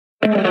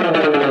Hello,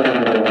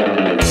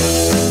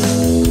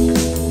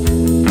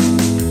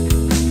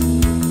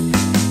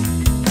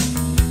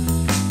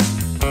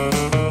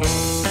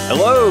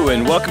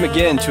 and welcome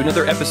again to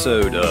another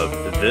episode of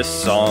This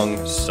Song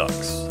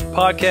Sucks, a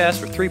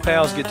podcast where three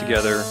pals get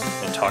together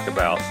and talk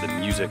about the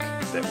music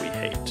that we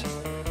hate.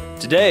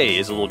 Today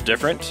is a little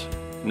different.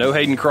 No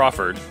Hayden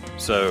Crawford,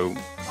 so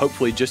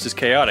hopefully just as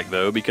chaotic,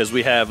 though, because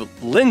we have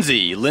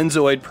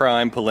Linzoid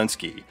Prime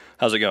Palinsky.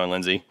 How's it going,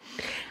 Lindsay?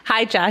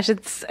 Hi, Josh.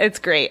 It's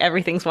great.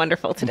 Everything's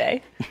wonderful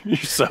today. You're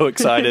so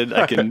excited.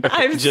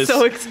 I'm just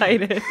so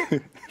excited.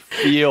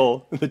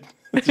 Feel.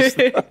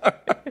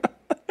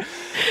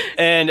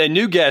 And a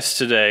new guest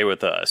today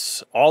with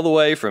us, all the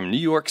way from New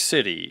York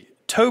City.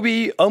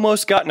 Toby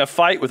almost got in a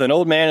fight with an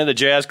old man at a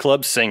jazz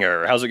club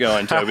singer. How's it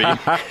going, Toby?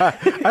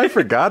 I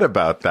forgot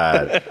about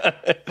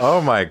that. Oh,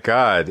 my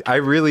God. I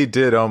really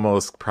did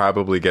almost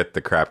probably get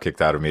the crap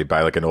kicked out of me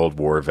by like an old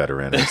war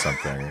veteran or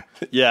something.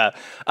 Yeah.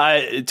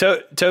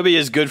 Toby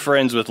is good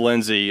friends with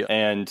Lindsay,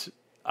 and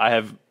I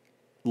have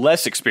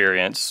less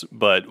experience,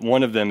 but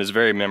one of them is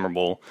very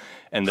memorable,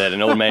 and that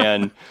an old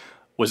man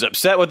was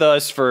upset with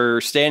us for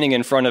standing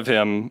in front of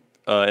him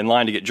in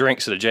line to get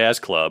drinks at a jazz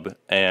club,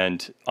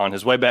 and on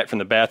his way back from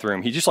the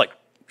bathroom, he just like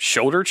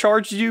shoulder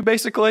charged you,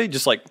 basically,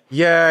 just like...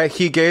 Yeah,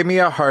 he gave me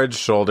a hard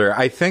shoulder.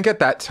 I think at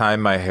that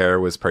time my hair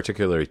was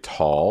particularly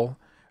tall,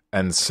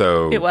 and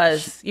so... It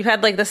was. You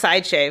had like the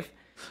side shave.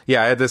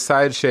 Yeah, I had the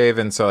side shave,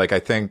 and so like I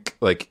think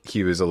like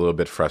he was a little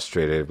bit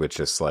frustrated with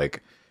just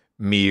like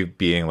me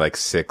being like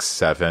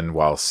 6'7"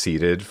 while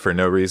seated for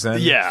no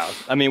reason. Yeah,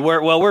 I mean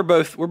we're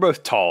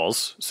both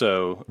talls,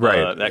 so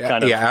right. That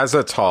kind of... Yeah, as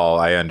a tall,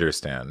 I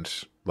understand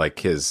like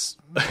his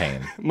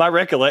pain. My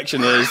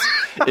recollection is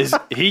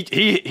he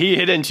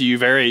hit into you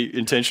very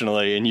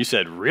intentionally, and you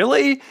said,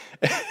 "Really?"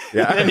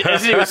 Yeah. And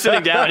as he was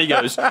sitting down, he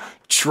goes,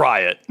 "Try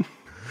it."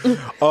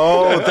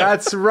 Oh,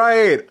 that's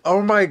right.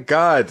 Oh my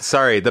God.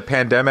 Sorry. The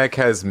pandemic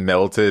has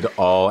melted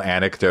all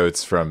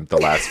anecdotes from the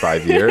last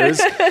 5 years.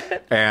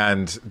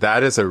 And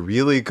that is a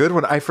really good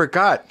one. I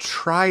forgot.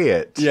 Try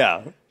it.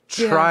 Yeah.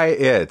 Try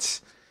it.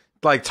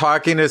 Like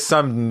talking to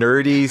some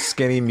nerdy,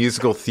 skinny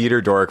musical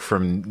theater dork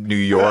from New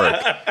York.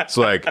 It's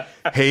like,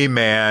 hey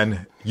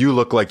man, you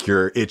look like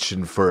you're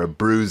itching for a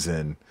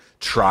bruising.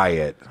 Try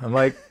it. I'm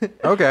like,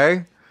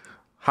 okay.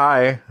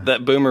 Hi.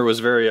 That boomer was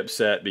very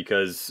upset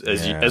because,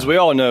 as we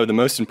all know, the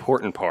most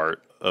important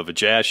part of a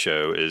jazz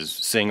show is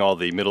seeing all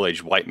the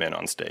middle-aged white men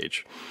on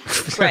stage.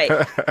 Right.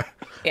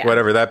 Yeah.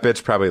 Whatever. That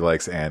bitch probably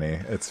likes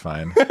Annie. It's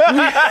fine.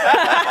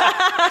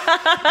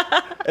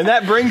 And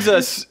that brings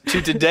us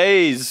to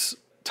today's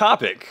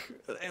topic.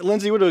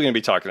 Lindsay, what are we going to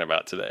be talking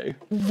about today?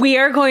 We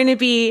are going to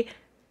be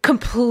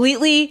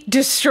completely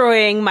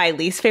destroying my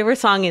least favorite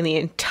song in the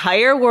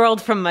entire world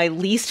from my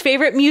least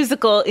favorite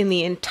musical in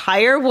the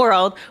entire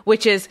world,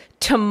 which is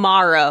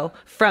Tomorrow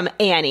from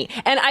Annie.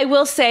 And I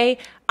will say,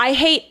 I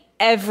hate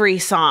every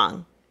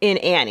song in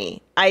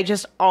Annie. I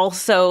just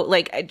also,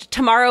 like,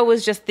 Tomorrow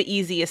was just the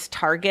easiest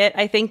target,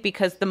 I think,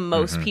 because the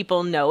most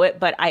people know it,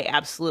 but I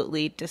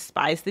absolutely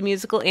despise the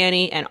musical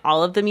Annie and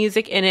all of the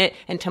music in it,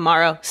 and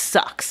Tomorrow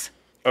sucks.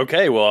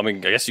 Okay, well, I mean,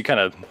 I guess you kind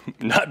of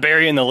not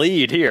burying the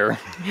lead here.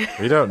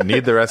 We don't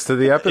need the rest of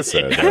the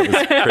episode. That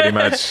was pretty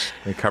much,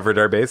 we covered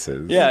our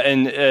bases. Yeah,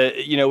 and,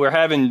 we're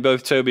having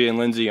both Toby and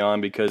Lindsay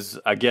on because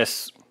I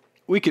guess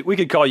we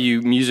could call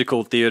you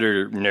musical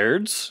theater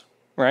nerds,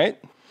 right?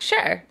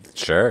 Sure.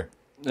 Sure.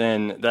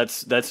 And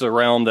that's a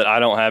realm that I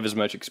don't have as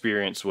much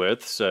experience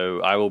with, so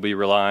I will be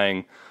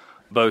relying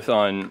both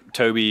on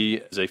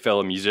Toby as a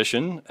fellow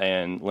musician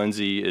and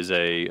Lindsay as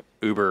a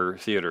uber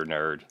theater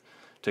nerd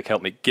to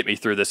help me get me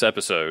through this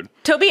episode.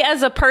 Toby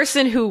as a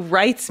person who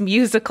writes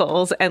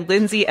musicals and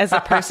Lindsay as a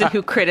person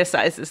who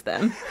criticizes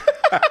them.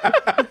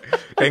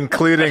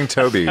 Including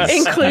Toby's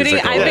musicals.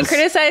 I've been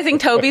criticizing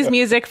Toby's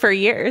music for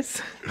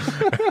years.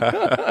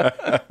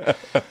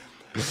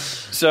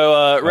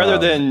 So rather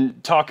than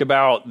talk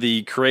about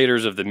the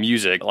creators of the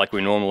music like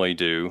we normally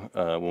do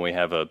when we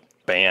have a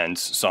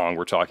band's song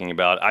we're talking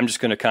about, I'm just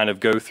going to kind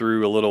of go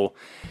through a little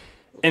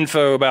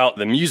info about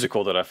the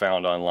musical that I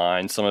found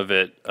online. Some of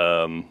it...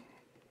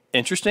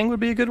 interesting would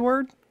be a good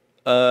word.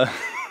 But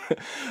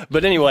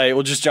anyway,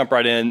 we'll just jump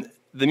right in.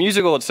 The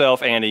musical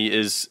itself, Annie,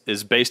 is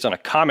based on a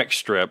comic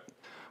strip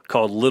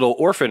called Little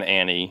Orphan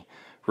Annie,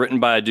 written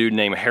by a dude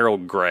named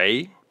Harold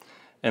Gray.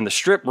 And the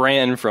strip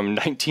ran from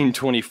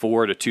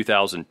 1924 to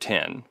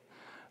 2010.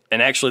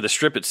 And actually, the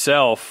strip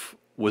itself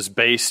was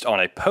based on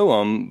a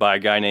poem by a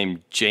guy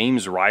named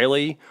James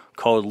Riley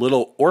called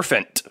Little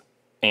Orphant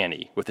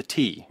Annie, with a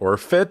T.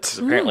 Orphant?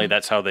 Apparently,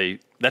 that's how they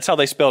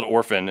spelled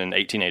orphan in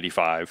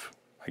 1885.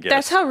 I guess.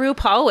 That's how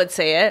RuPaul would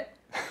say it.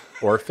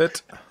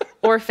 Orphant?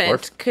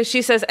 Orphant, because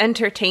she says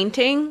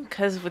entertaining,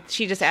 because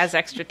she just adds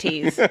extra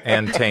T's.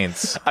 And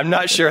taints. I'm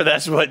not sure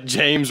that's what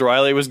James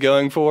Riley was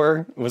going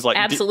for. It was like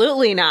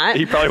absolutely not.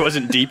 He probably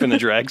wasn't deep in the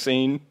drag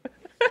scene.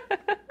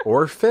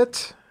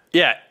 Orphit?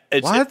 Yeah.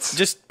 What?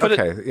 Just put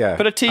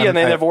put a T in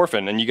the end of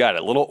orphan, and you got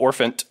it. Little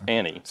orphaned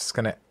Annie. Just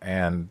gonna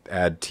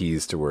add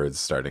T's to words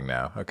starting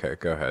now. Okay,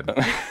 go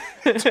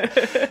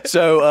ahead.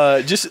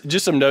 So just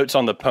some notes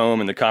on the poem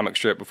and the comic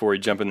strip before we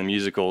jump in the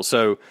musical.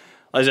 So,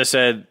 as I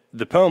said,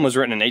 the poem was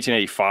written in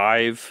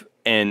 1885,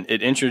 and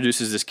it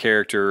introduces this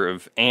character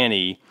of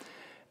Annie,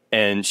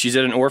 and she's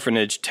at an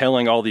orphanage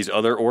telling all these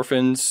other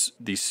orphans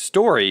these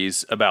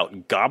stories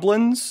about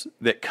goblins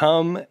that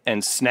come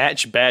and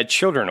snatch bad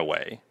children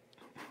away.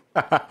 Oh,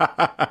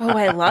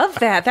 I love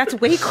that. That's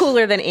way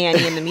cooler than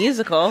Annie in the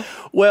musical.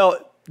 Well,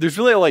 there's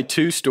really only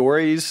two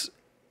stories.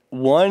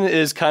 One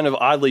is kind of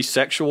oddly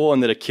sexual,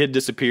 and that a kid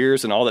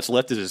disappears, and all that's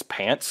left is his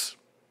pants.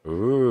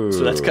 Ooh.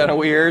 So that's kind of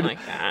weird.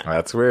 Like that.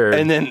 That's weird.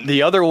 And then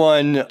the other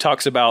one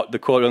talks about the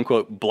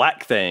quote-unquote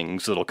black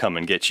things that'll come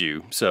and get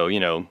you. So,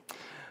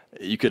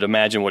 you could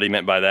imagine what he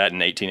meant by that in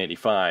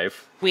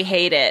 1885. We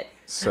hate it.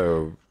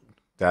 So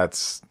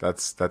that's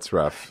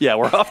rough. Yeah,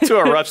 we're off to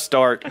a rough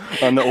start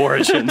on the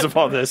origins of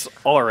all this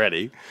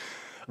already.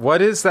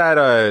 What is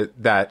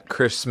that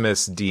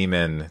Christmas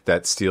demon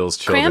that steals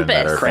children?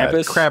 That are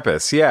Krampus?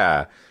 Krampus,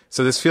 yeah.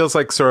 So this feels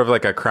like sort of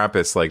like a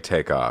Krampus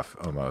takeoff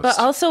almost. But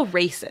also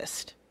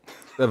racist.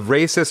 The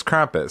racist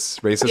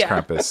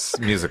Krampus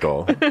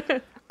musical.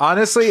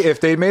 Honestly, if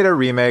they made a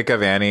remake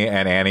of Annie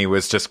and Annie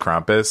was just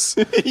Krampus,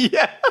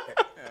 Yeah.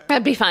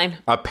 That'd be fine.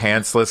 a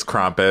pantsless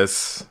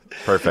Krampus,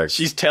 perfect.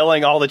 She's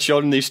telling all the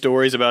children these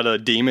stories about a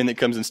demon that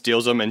comes and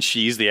steals them, and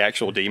she's the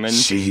actual demon.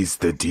 She's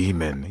the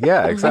demon.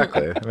 Yeah,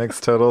 exactly. It makes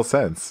total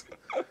sense.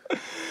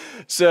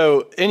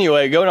 So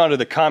anyway, going on to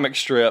the comic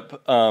strip,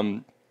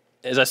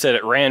 as I said,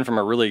 it ran from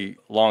a really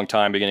long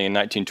time, beginning in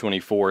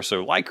 1924.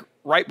 So like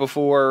right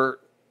before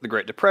the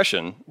Great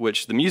Depression,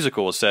 which the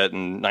musical was set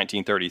in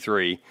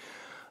 1933.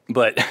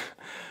 But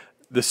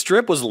the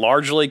strip was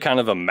largely kind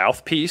of a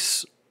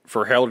mouthpiece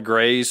for Harold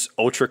Gray's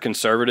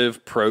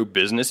ultra-conservative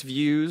pro-business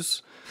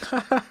views.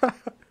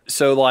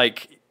 So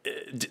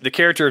the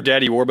character of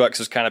Daddy Warbucks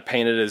is kind of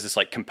painted as this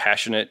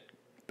compassionate,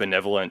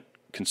 benevolent,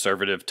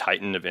 conservative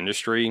titan of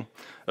industry,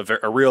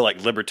 a real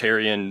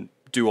libertarian,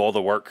 do all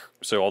the work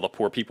so all the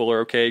poor people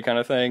are okay kind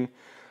of thing.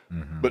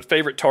 Mm-hmm. But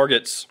favorite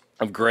targets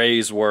of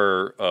Gray's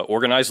were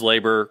organized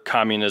labor,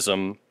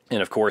 communism,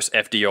 and of course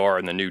FDR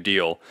and the New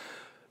Deal.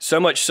 So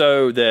much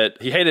so that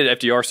he hated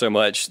FDR so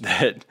much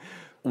that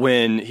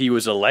when he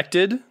was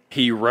elected,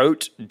 he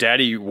wrote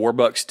Daddy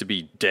Warbucks to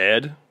be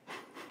dead,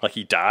 like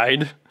he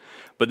died,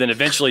 but then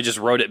eventually just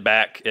wrote it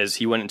back as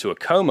he went into a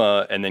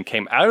coma and then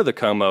came out of the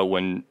coma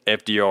when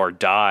FDR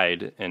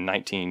died in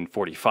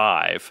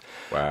 1945.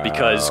 Wow.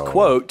 Because,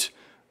 quote,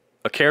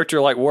 a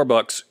character like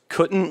Warbucks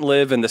couldn't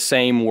live in the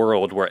same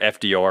world where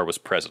FDR was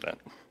president.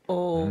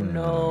 Oh,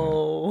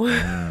 no.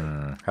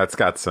 That's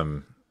got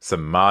some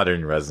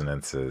modern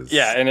resonances.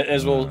 Yeah, and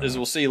as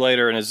we'll see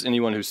later, and as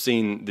anyone who's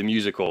seen the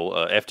musical,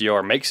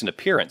 FDR makes an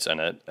appearance in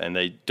it, and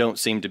they don't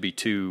seem to be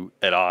too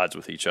at odds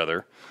with each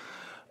other.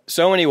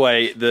 So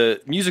anyway,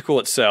 the musical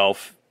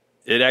itself,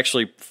 it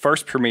actually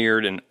first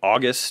premiered in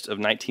August of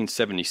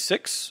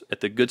 1976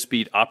 at the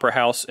Goodspeed Opera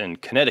House in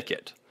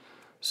Connecticut.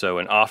 So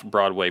an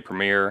off-Broadway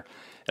premiere.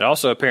 It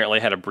also apparently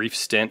had a brief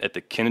stint at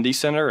the Kennedy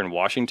Center in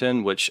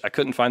Washington, which I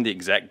couldn't find the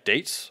exact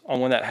dates on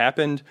when that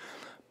happened.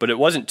 But it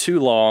wasn't too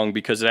long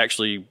because it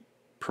actually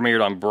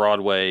premiered on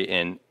Broadway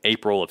in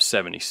April of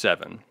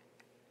 77.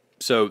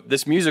 So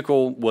the music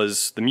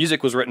was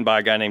written by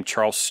a guy named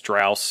Charles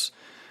Strauss,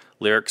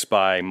 lyrics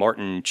by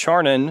Martin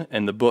Charnin,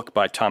 and the book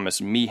by Thomas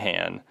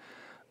Meehan.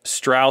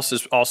 Strauss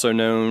is also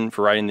known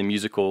for writing the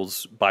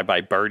musicals Bye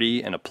Bye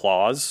Birdie and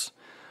Applause.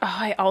 Oh,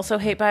 I also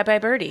hate Bye Bye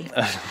Birdie.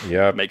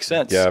 Yep. Makes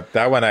sense. Yeah,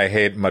 that one I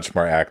hate much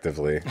more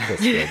actively.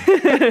 That's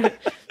good.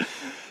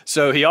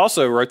 So he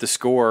also wrote the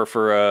score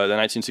for the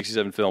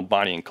 1967 film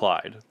Bonnie and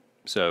Clyde.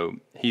 So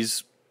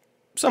he's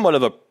somewhat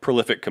of a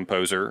prolific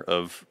composer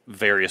of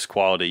various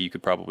quality, you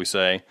could probably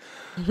say.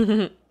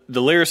 The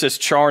lyricist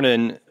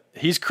Charnin,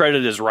 he's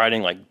credited as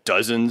writing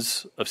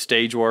dozens of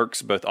stage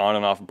works, both on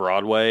and off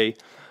Broadway.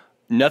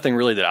 Nothing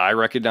really that I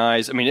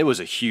recognize. I mean, it was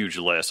a huge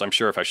list. I'm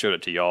sure if I showed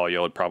it to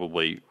y'all would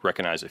probably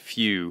recognize a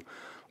few.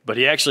 But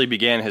he actually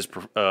began his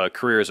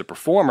career as a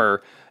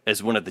performer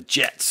as one of the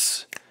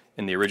Jets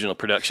in the original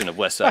production of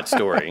West Side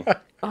Story.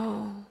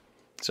 Oh.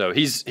 So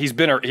he had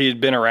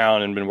been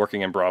around and been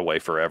working in Broadway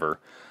forever.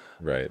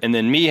 Right. And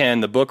then Meehan,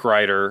 the book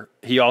writer,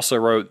 he also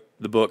wrote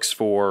the books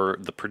for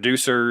The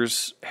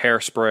Producers,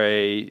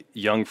 Hairspray,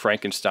 Young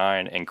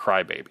Frankenstein, and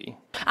Crybaby.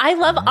 I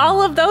love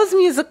all of those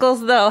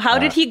musicals, though. How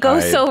did he go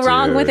so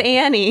wrong with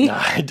Annie?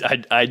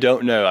 I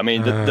don't know. I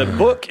mean, the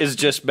book is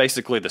just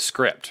basically the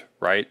script,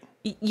 right?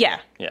 Yeah.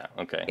 Yeah,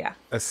 okay. Yeah.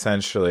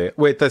 Essentially.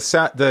 Wait,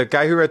 the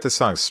guy who wrote the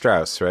song,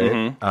 Strauss, right?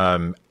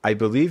 Mm-hmm. I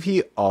believe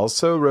he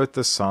also wrote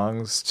the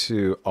songs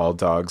to All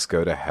Dogs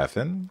Go to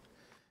Heaven,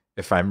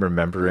 if I'm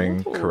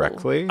remembering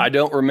correctly. I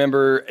don't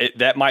remember.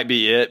 That might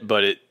be it,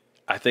 but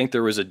I think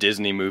there was a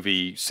Disney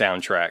movie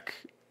soundtrack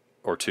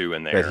or two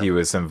in there. That he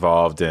was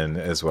involved in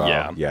as well.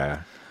 Yeah.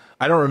 Yeah.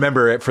 I don't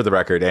remember it, for the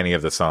record, any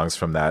of the songs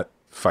from that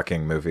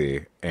fucking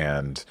movie.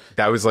 And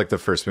that was like the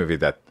first movie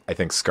that I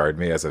think scarred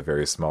me as a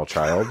very small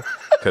child.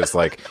 Because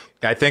like,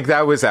 I think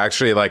that was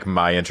actually like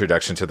my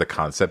introduction to the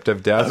concept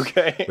of death.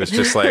 Okay. It was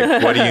just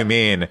like, what do you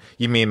mean?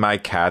 You mean my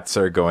cats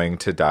are going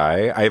to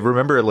die? I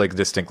remember like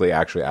distinctly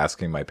actually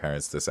asking my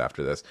parents this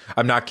after this.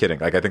 I'm not kidding.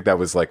 Like, I think that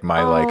was like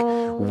my like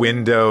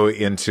window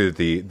into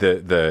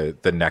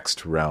the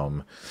next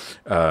realm.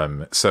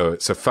 So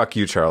fuck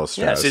you, Charles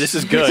Strauss. Yeah, see, this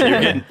is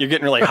good. You're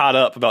getting really hot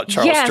up about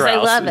Charles Yes, Strauss.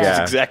 I love it. This is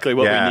exactly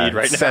what we need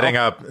right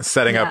now.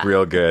 Setting up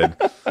real good.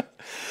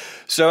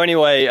 So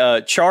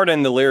anyway,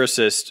 Chardon, the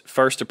lyricist,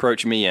 first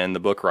approached Meehan, the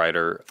book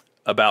writer,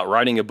 about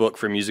writing a book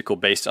for a musical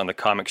based on the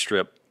comic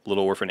strip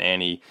Little Orphan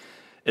Annie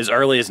as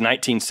early as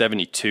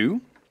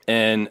 1972.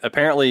 And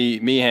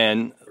apparently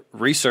Meehan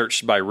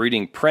researched by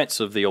reading prints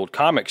of the old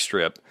comic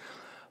strip,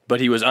 but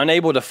he was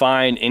unable to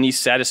find any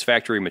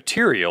satisfactory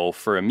material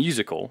for a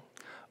musical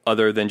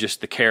other than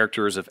just the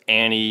characters of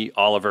Annie,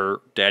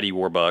 Oliver, Daddy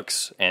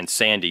Warbucks, and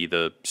Sandy,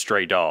 the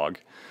stray dog.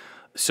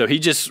 So he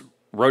just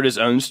wrote his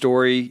own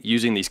story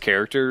using these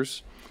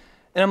characters.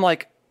 And I'm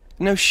like,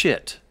 no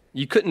shit.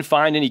 You couldn't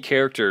find any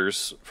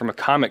characters from a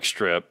comic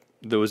strip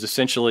that was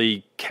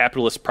essentially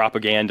capitalist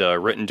propaganda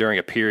written during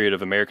a period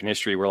of American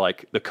history where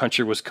like the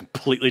country was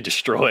completely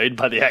destroyed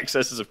by the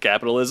excesses of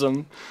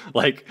capitalism.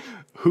 Like,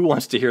 who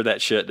wants to hear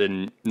that shit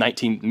in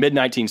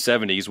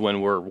mid-1970s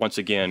when we're once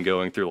again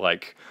going through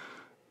like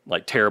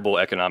terrible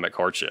economic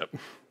hardship?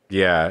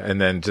 Yeah, and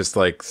then just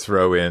like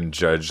throw in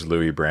Judge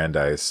Louis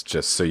Brandeis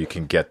just so you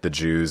can get the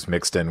Jews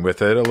mixed in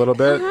with it a little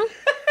bit.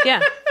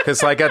 Yeah.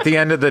 Because like at the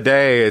end of the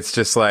day, it's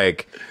just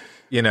like,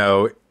 you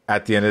know,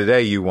 at the end of the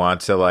day, you want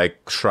to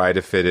like try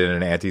to fit in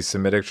an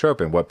anti-Semitic trope.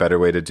 And what better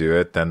way to do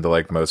it than the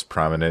like most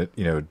prominent,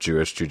 you know,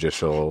 Jewish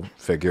judicial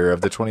figure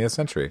of the 20th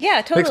century?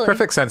 Yeah, totally. Makes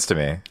perfect sense to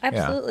me.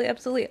 Absolutely, Yeah.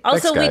 absolutely.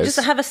 Also, Thanks, we just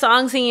guys. have a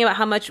song singing about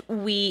how much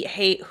we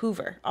hate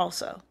Hoover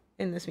also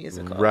in this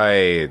musical.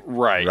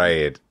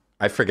 Right.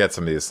 I forget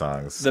some of these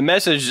songs. The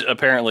message,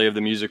 apparently, of the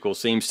musical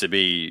seems to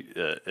be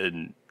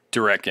in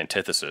direct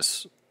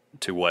antithesis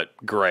to what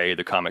Gray,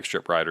 the comic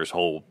strip writer's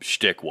whole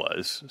shtick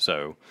was.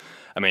 So,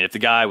 I mean, if the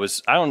guy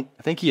was, I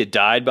think he had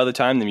died by the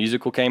time the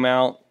musical came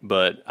out,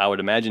 but I would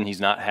imagine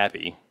he's not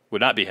happy, would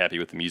not be happy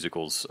with the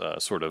musical's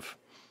sort of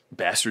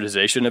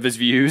bastardization of his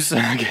views,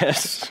 I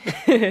guess.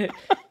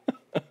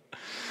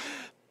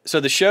 So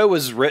the show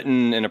was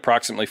written in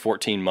approximately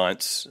 14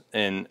 months.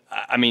 And,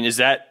 I mean, is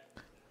that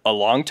a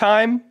long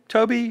time,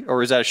 Toby,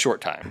 or is that a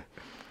short time?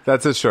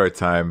 That's a short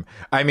time.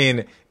 I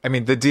mean,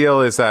 the deal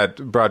is that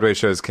Broadway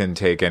shows can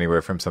take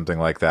anywhere from something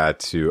like that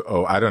to,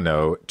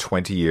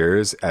 20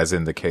 years, as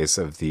in the case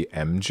of the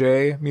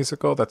MJ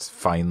musical that's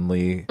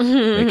finally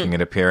making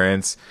an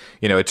appearance.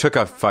 You know, it took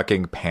a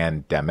fucking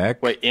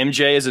pandemic. Wait,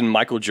 MJ is in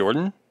Michael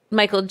Jordan?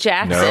 Michael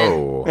Jackson.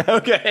 No.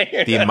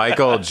 Okay. The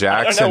Michael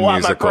Jackson I don't know why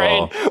musical.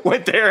 my brain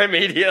went there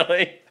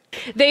immediately.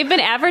 They've been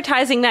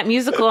advertising that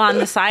musical on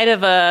the side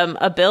of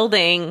a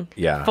building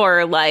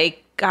for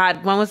like,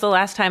 God, when was the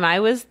last time I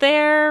was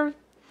there?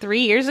 3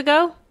 years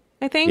ago,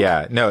 I think.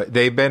 Yeah, no,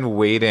 they've been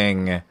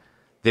waiting.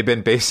 They've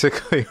been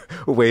basically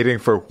waiting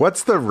for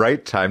what's the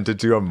right time to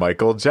do a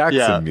Michael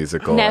Jackson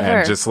musical. Never.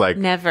 And just like,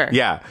 never.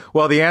 Yeah.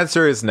 Well, the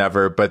answer is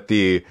never, but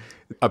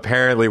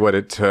apparently what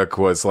it took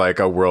was like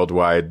a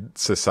worldwide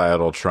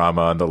societal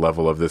trauma on the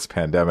level of this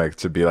pandemic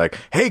to be like,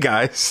 hey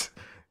guys,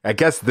 I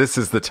guess this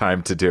is the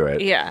time to do it.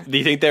 Yeah. Do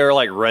you think they were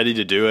like ready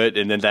to do it,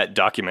 and then that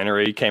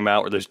documentary came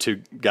out where those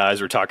two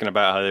guys were talking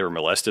about how they were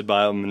molested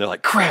by them, and they're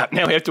like, "Crap!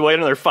 Now we have to wait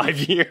another 5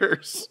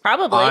 years."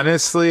 Probably.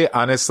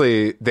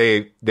 Honestly,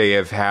 they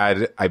have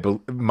had.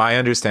 My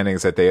understanding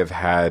is that they have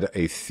had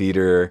a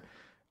theater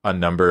a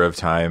number of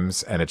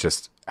times, and it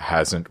just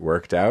hasn't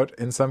worked out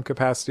in some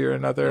capacity or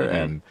another. Mm-hmm.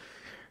 And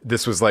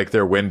this was like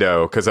their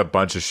window because a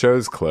bunch of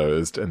shows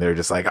closed, and they're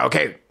just like,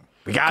 "Okay,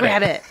 we got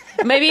Grab it."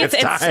 Maybe it's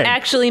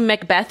actually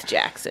Macbeth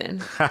Jackson,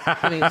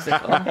 the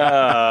musical.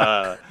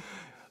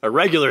 A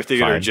regular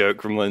theater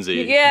joke from Lindsay.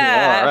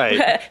 Yeah. All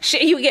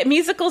right. You get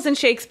musicals and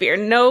Shakespeare,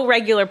 no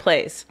regular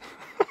plays.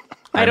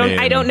 I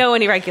don't know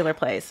any regular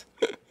plays.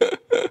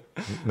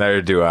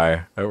 Neither do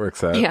I. That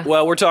works out. Yeah.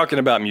 Well, we're talking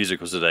about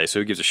musicals today, so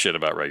who gives a shit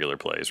about regular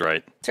plays,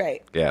 right? That's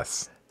right.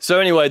 Yes.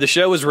 So anyway, the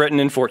show was written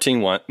in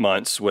 14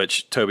 months,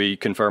 which Toby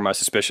confirmed my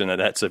suspicion that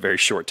that's a very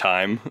short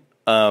time.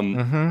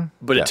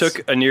 But it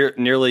took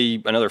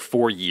nearly another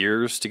 4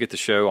 years to get the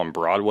show on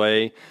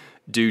Broadway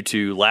due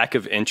to lack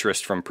of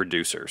interest from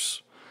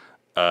producers.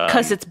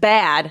 Because it's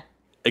bad.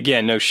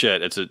 Again, no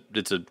shit. It's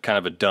a kind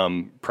of a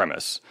dumb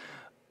premise.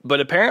 But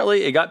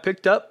apparently it got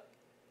picked up.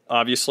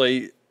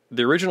 Obviously,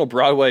 the original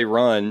Broadway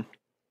run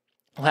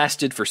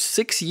lasted for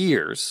 6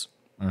 years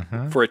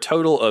for a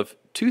total of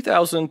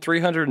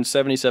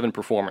 2,377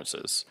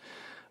 performances,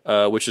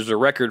 which is a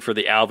record for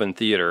the Alvin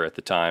Theater at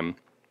the time.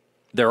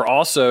 There are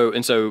also,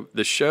 and so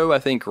the show I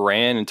think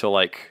ran until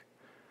like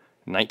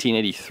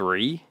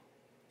 1983.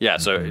 Yeah,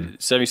 so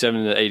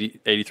 77 to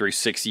 83,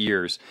 6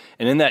 years.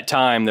 And in that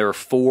time, there were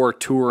 4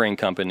 touring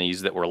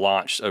companies that were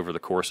launched over the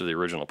course of the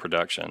original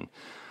production.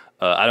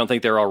 I don't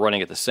think they're all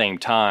running at the same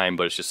time,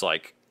 but it's just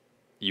like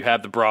you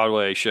have the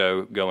Broadway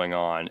show going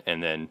on,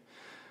 and then,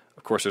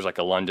 of course, there's like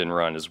a London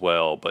run as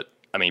well. But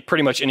I mean,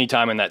 pretty much any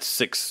time in that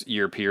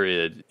 6-year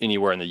period,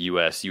 anywhere in the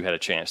U.S., you had a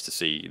chance to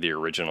see the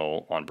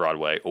original on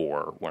Broadway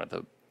or one of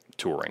the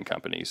touring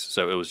companies.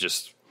 So it was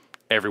just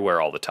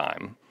everywhere all the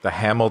time. The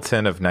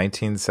Hamilton of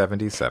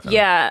 1977.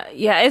 Yeah.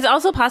 It's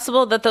also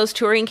possible that those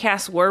touring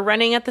casts were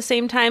running at the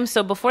same time.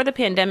 So before the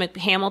pandemic,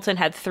 Hamilton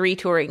had 3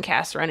 touring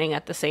casts running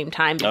at the same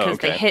time because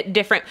they hit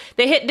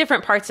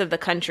different parts of the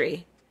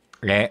country.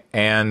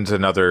 And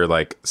another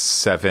like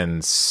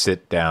 7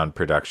 sit-down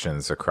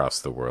productions across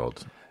the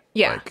world.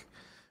 Yeah. Like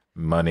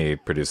money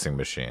producing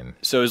machine.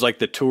 So is like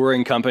the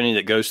touring company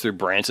that goes through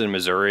Branson,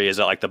 Missouri, is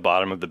that like the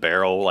bottom of the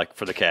barrel, like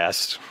for the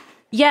cast?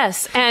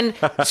 Yes, and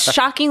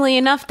shockingly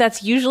enough,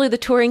 that's usually the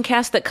touring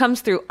cast that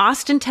comes through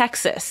Austin,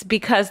 Texas,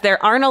 because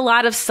there aren't a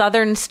lot of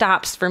southern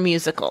stops for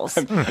musicals.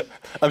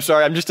 I'm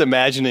sorry, I'm just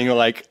imagining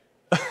like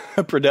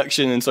a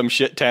production in some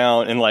shit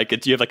town, and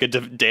like you have like a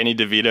Danny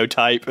DeVito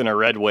type in a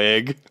red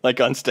wig,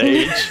 like on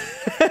stage.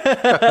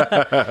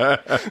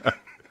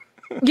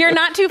 You're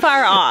not too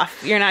far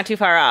off.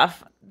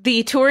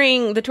 The tour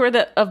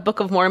of Book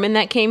of Mormon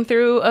that came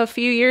through a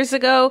few years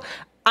ago,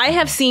 I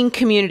have seen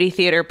community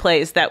theater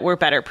plays that were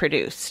better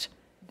produced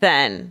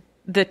than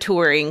the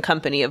touring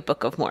company of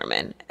Book of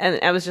Mormon. And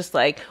I was just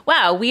like,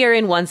 wow, we are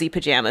in onesie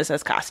pajamas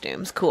as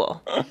costumes.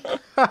 Cool.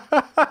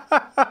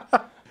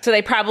 So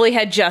they probably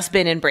had just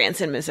been in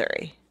Branson,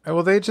 Missouri.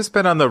 Well, they'd just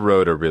been on the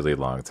road a really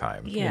long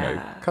time. Yeah. You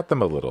know, cut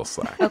them a little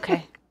slack.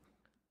 Okay.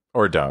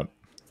 Or don't.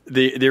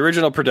 The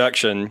original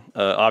production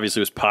obviously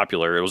was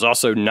popular. It was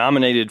also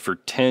nominated for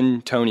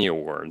 10 Tony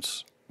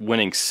Awards,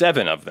 winning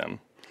 7 of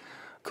them,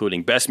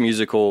 including Best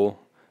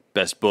Musical,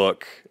 Best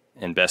Book,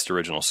 and Best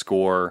Original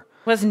Score.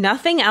 Was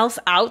nothing else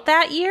out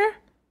that year?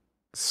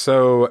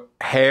 So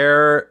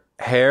Hair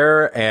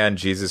and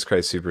Jesus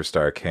Christ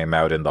Superstar came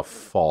out in the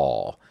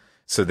fall.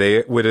 So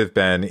they would have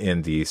been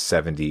in the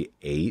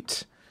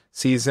 78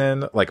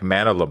 season. Like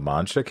Man of La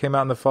Mancha came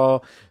out in the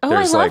fall. Oh,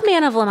 I love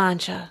Man of La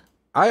Mancha.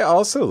 I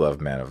also love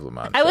Man of La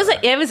Mancha. I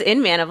was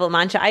in Man of La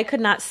Mancha. I could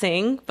not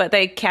sing, but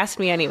they cast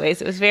me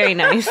anyways. It was very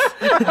nice.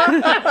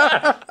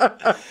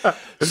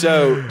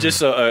 So just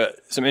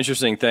some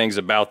interesting things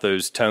about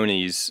those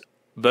Tonys.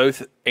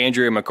 Both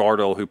Andrea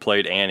McArdle, who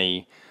played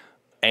Annie,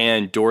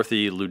 and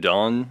Dorothy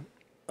Loudon,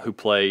 who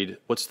played,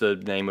 what's the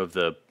name of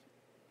the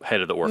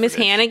head of the orphanage? Miss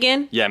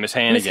Hannigan? Yeah, Miss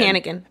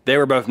Hannigan. They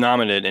were both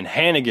nominated, and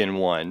Hannigan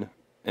won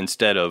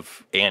instead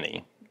of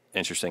Annie,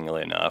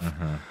 interestingly enough.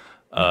 Mm-hmm.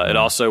 It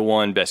also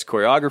won Best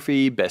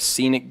Choreography, Best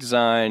Scenic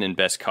Design, and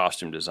Best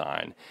Costume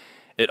Design.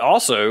 It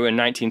also, in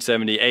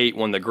 1978,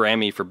 won the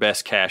Grammy for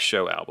Best Cast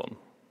Show Album.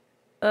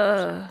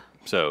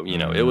 So, you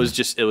know, it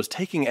was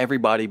taking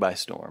everybody by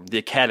storm, the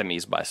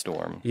academies by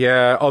storm.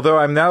 Yeah, although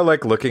I'm now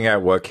like looking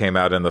at what came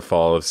out in the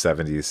fall of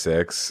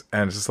 76,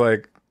 and just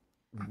like,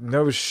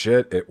 no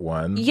shit, it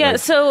won. Yeah,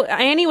 like, so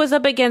Annie was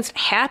up against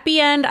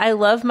Happy End, I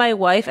Love My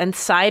Wife, and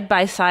Side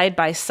by Side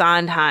by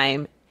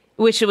Sondheim,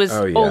 which was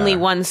only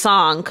one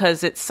song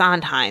because it's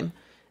Sondheim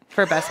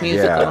for Best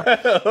Musical.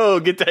 Yeah. Oh,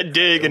 get that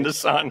dig into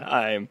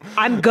Sondheim.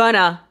 I'm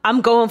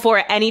going for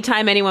it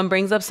anytime anyone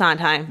brings up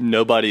Sondheim.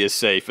 Nobody is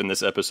safe in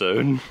this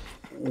episode.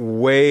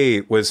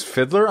 Wait, was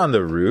Fiddler on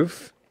the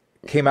Roof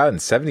came out in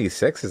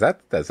 76? Is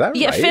that right?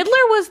 Yeah, Fiddler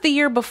was the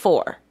year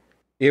before.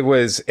 It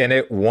was, and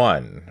it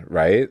won,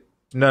 right?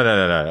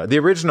 No. The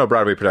original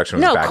Broadway production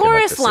was back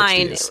Chorus in like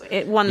the Line. 60s.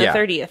 It won the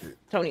 30th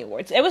Tony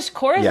Awards. It was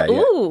Chorus. Yeah.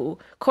 Ooh,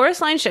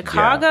 Chorus Line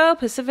Chicago,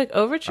 Pacific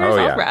Overtures.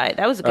 All right,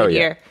 that was a good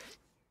year.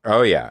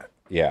 Oh yeah.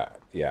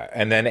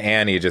 And then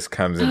Annie just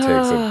comes and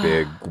takes a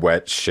big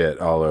wet shit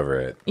all over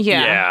it.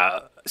 Yeah.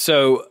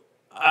 So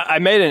I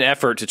made an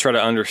effort to try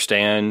to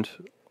understand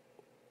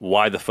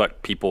why the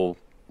fuck people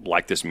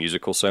like this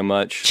musical so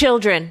much.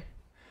 Children.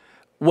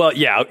 Well,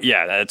 yeah,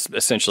 that's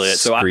essentially it.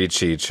 So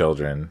Screechy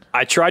children.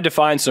 I tried to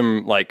find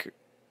some like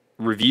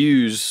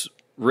reviews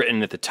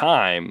written at the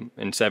time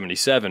in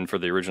 77 for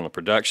the original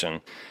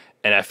production,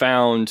 and I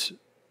found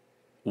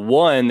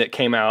one that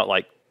came out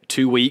like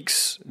 2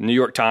 weeks. New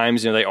York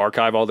Times, they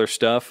archive all their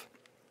stuff.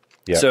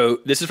 Yep. So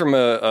this is from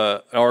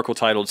an article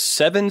titled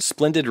 7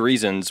 Splendid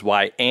Reasons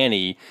Why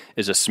Annie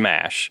is a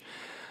Smash.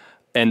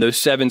 And those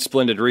 7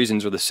 splendid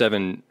reasons are the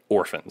 7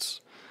 orphans.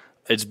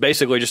 It's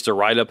basically just a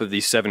write-up of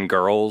these 7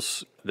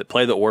 girls that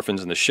play the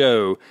orphans in the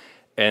show,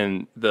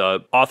 and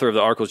the author of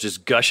the article is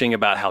just gushing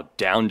about how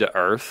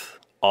down-to-earth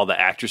all the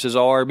actresses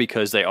are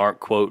because they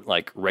aren't, quote,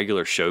 like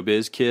regular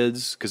showbiz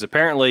kids. Because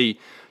apparently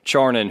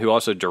Charnan, who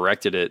also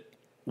directed it,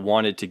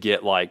 wanted to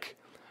get, like,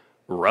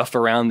 rough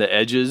around the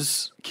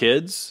edges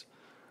kids.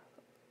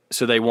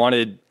 So they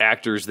wanted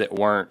actors that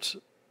weren't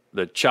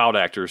the child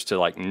actors to,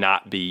 like,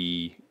 not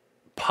be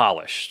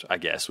polished, I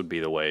guess would be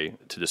the way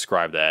to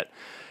describe that.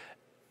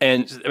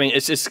 And I mean,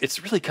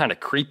 it's really kind of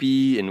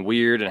creepy and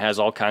weird and has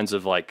all kinds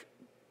of like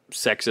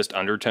sexist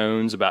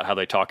undertones about how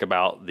they talk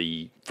about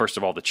first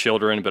of all, the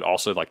children, but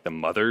also like the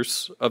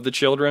mothers of the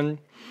children.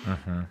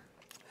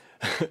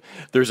 Mm-hmm.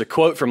 There's a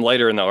quote from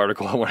later in the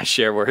article I want to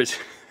share where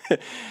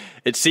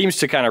It seems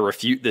to kind of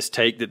refute this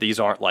take that these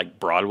aren't like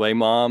Broadway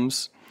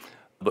moms.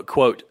 But,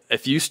 quote, a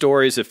few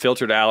stories have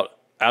filtered out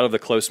of the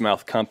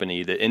close-mouthed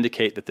company that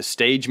indicate that the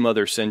stage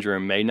mother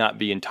syndrome may not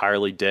be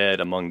entirely dead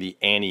among the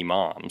Annie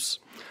moms.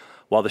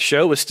 While the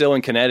show was still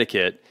in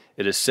Connecticut,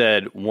 it is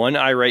said one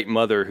irate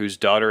mother whose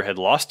daughter had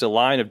lost a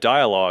line of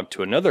dialogue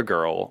to another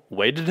girl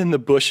waited in the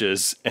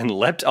bushes and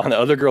leapt on the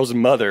other girl's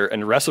mother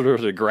and wrestled her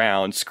to the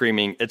ground,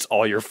 screaming, "It's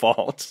all your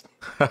fault."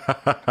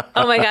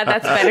 Oh my God,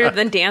 that's better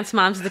than Dance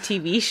Moms, the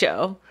TV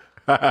show.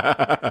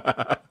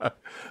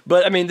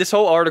 But I mean, this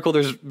whole article,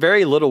 there's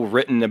very little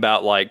written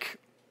about like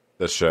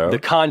The show? the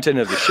content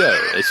of the show.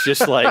 It's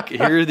just like,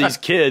 here are these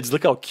kids,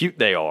 look how cute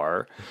they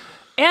are.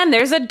 And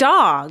there's a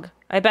dog.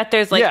 I bet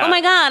there's like, Yeah. oh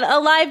my God, a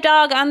live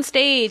dog on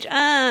stage.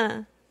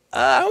 I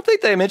don't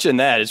think they mentioned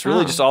that. It's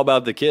really just all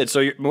about the kids.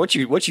 So what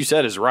you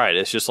said is right.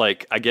 It's just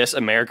like, I guess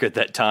America at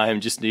that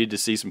time just needed to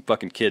see some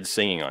fucking kids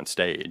singing on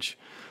stage.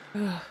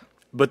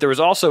 But there was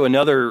also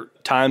another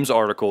Times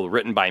article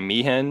written by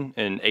Meehan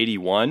in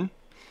 81.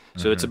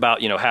 So it's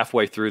about,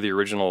 halfway through the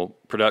original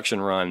production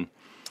run.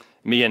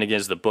 Meehan, again,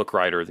 is the book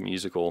writer of the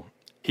musical.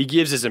 He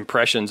gives his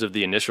impressions of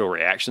the initial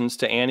reactions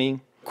to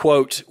Annie.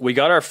 Quote, "We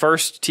got our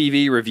first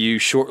TV review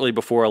shortly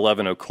before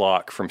 11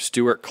 o'clock from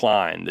Stuart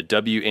Klein, the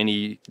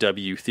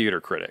WNEW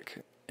theater critic.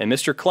 And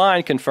Mr.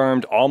 Klein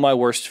confirmed all my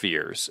worst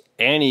fears.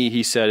 Annie,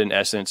 he said in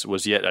essence,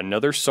 was yet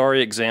another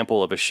sorry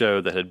example of a show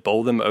that had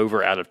bowled them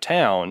over out of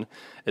town,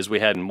 as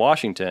we had in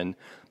Washington,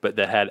 but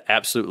that had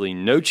absolutely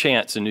no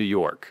chance in New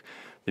York.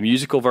 The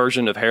musical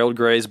version of Harold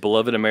Gray's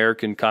beloved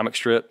American comic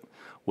strip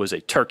was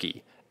a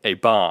turkey, a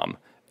bomb,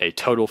 a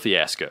total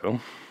fiasco."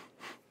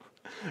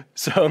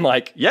 So I'm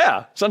like,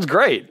 yeah, sounds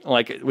great.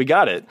 Like, we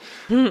got it.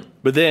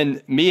 But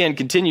then Meehan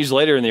continues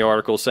later in the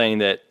article saying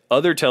that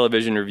other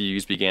television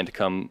reviews began to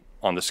come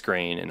on the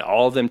screen, and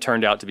all of them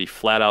turned out to be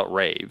flat-out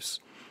raves.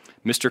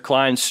 Mr.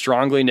 Klein's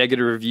strongly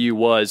negative review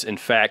was, in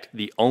fact,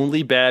 the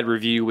only bad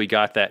review we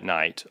got that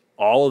night.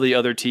 All of the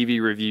other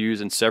TV reviews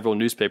and several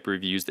newspaper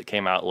reviews that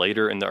came out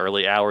later in the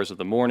early hours of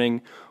the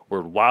morning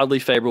were wildly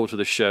favorable to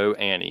the show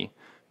Annie.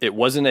 It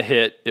wasn't a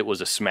hit, it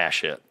was a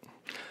smash hit.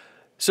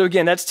 So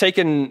again, take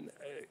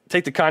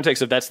the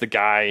context of that's the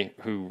guy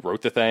who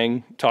wrote the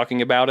thing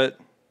talking about it.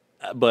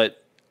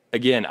 But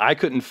again, I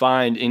couldn't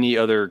find any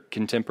other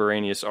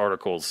contemporaneous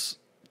articles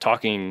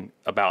talking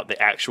about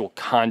the actual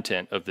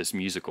content of this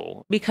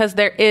musical. Because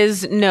there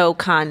is no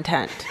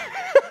content.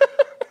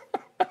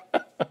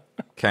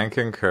 Can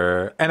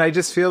concur. And I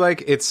just feel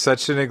like it's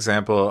such an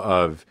example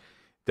of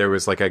there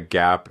was like a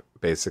gap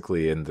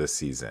basically in this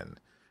season.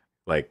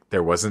 Like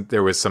there was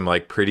some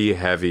like pretty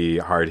heavy,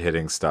 hard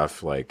hitting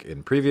stuff like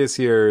in previous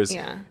years.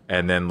 Yeah.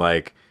 And then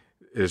like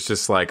it's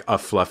just like a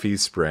fluffy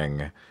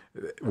spring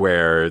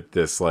where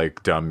this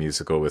like dumb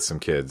musical with some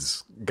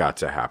kids got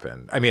to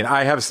happen. I mean,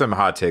 I have some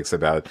hot takes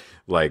about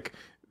like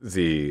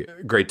the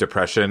Great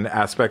Depression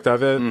aspect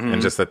of it,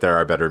 and just that there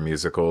are better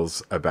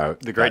musicals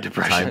about The Great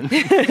Depression.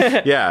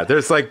 Yeah,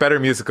 there's like better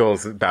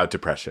musicals about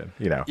depression,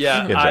 in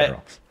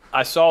general.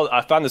 I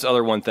found this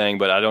other one thing,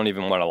 but I don't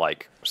even want to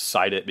like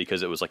cite it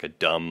because it was like a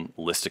dumb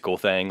listicle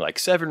thing, like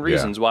 7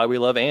 reasons why we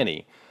love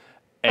Annie.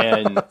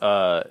 And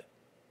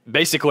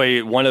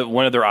basically one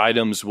of their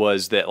items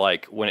was that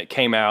like when it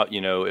came out,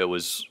 it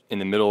was in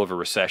the middle of a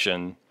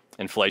recession,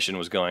 inflation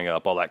was going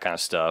up, all that kind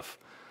of stuff.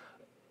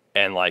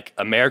 And like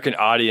American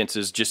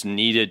audiences just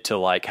needed to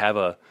like have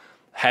a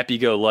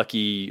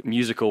happy-go-lucky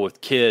musical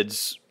with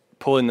kids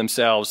pulling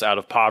themselves out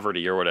of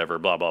poverty or whatever,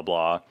 blah, blah,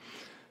 blah.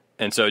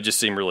 And so it just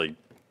seemed really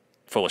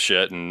full of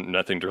shit and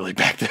nothing to really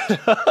back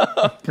that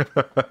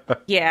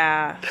up.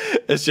 Yeah.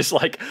 It's just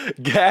like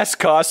gas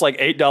costs like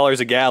 $8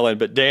 a gallon,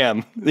 but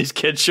damn, these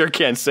kids sure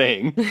can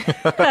sing.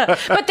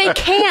 But they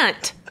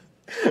can't.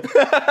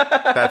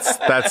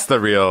 That's the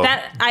real.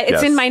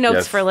 It's in my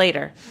notes for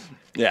later.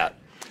 Yeah.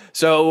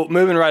 So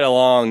moving right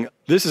along,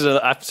 this is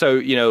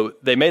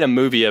they made a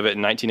movie of it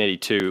in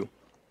 1982,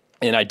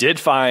 and I did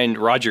find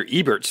Roger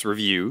Ebert's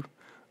review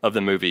of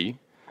the movie.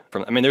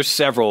 There's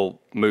several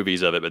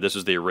movies of it, but this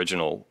was the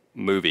original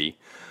movie.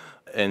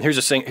 And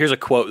here's a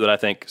quote that I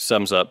think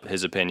sums up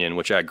his opinion,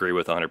 which I agree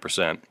with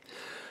 100%.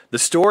 "The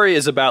story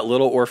is about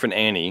little orphan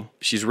Annie.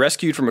 She's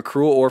rescued from a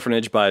cruel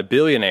orphanage by a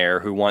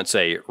billionaire who wants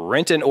a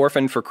rent an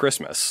orphan for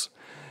Christmas.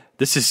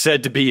 This is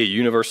said to be a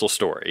universal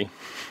story.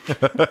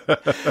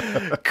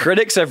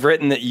 Critics have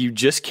written that you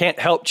just can't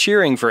help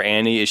cheering for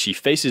Annie as she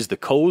faces the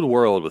cold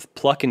world with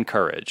pluck and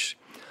courage.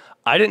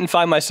 I didn't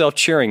find myself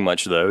cheering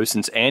much, though,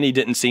 since Annie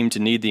didn't seem to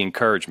need the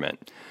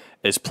encouragement.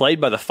 As played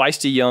by the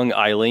feisty young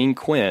Eileen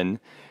Quinn,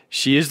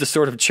 she is the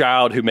sort of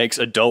child who makes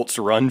adults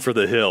run for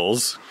the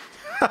hills."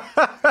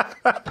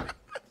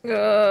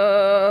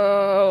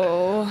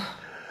 Oh.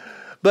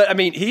 But,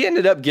 he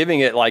ended up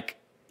giving it,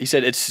 he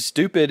said, it's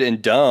stupid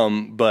and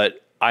dumb,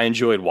 but I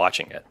enjoyed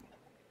watching it.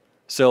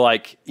 So,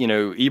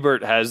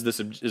 Ebert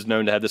is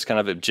known to have this kind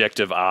of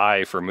objective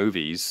eye for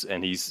movies,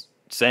 and he's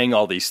saying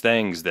all these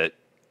things that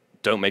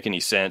don't make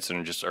any sense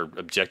and just are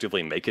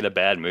objectively make it a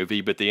bad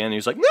movie. But at the end,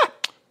 he's like, nah,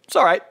 it's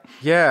all right.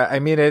 Yeah,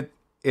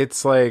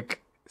 it's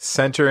like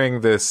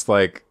centering this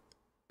like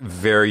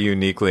very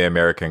uniquely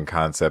American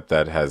concept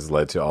that has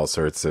led to all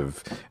sorts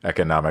of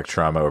economic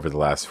trauma over the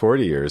last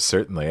 40 years,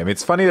 certainly. I mean,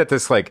 it's funny that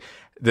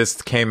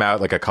this came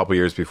out like a couple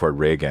years before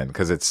Reagan,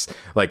 because it's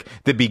like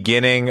the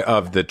beginning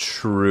of the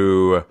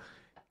true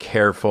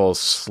careful,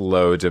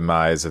 slow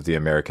demise of the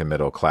American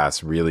middle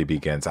class really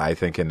begins, I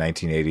think, in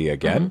 1980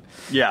 again.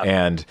 Mm-hmm. Yeah.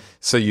 And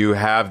so you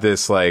have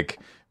this like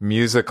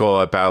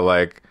musical about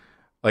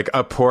like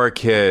a poor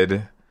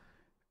kid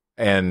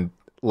and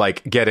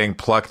like getting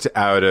plucked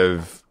out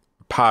of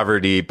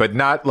poverty, but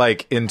not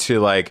like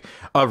into like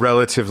a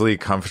relatively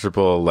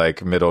comfortable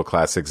like middle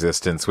class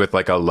existence with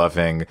like a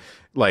loving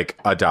like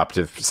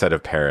adoptive set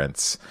of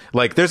parents.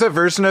 Like there's a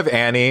version of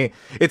Annie.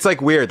 It's like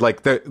weird.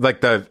 Like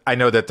the I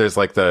know that there's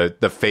like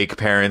the fake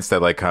parents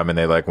that like come and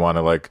they like want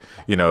to like,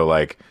 you know,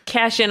 like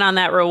cash in on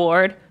that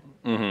reward.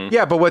 Mm-hmm.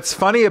 Yeah, but what's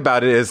funny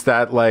about it is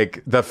that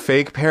like the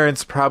fake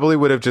parents probably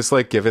would have just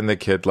like given the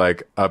kid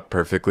like a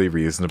perfectly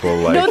reasonable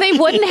like. No, they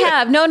wouldn't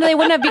have. No, they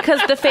wouldn't have, because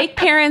the fake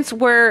parents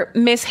were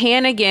Miss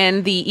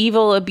Hannigan, the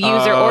evil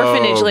abuser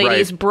orphanage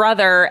lady's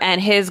brother, and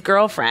his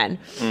girlfriend.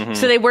 Mm-hmm.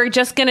 So they were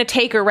just going to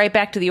take her right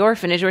back to the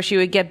orphanage where she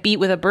would get beat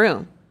with a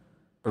broom.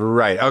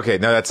 Right. Okay.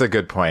 No, that's a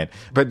good point.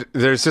 But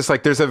there's just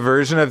like there's a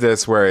version of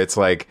this where it's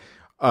like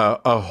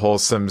a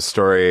wholesome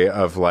story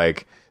of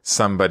like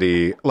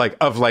somebody like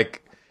of like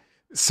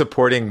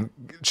supporting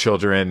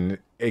children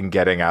in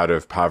getting out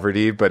of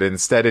poverty, but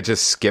instead it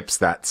just skips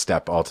that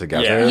step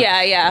altogether.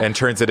 Yeah. And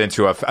turns it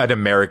into an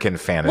American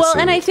fantasy. Well,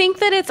 and I think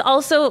that it's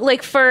also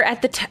like for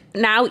at the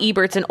now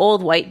Ebert's an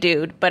old white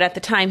dude, but at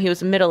the time he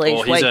was a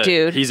middle-aged white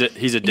dude. He's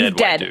a dead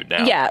white dude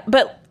now. Yeah,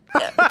 but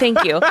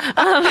thank you.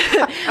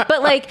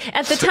 But like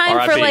at the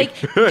time for like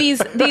these,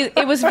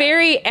 it was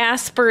very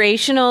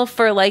aspirational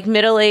for like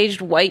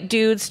middle-aged white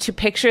dudes to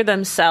picture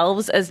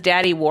themselves as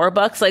daddy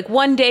warbucks. Like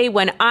one day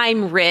when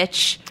I'm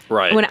rich,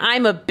 right, when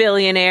I'm a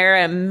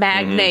billionaire, a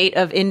magnate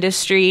of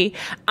industry,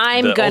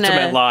 I'm the gonna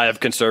ultimate lie of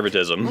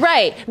conservatism.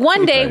 Right.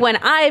 One day when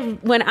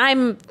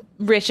I'm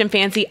rich and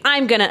fancy,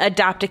 I'm gonna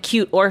adopt a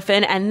cute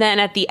orphan, and then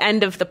at the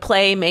end of the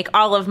play make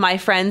all of my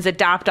friends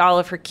adopt all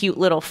of her cute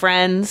little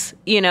friends,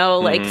 you know,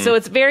 like so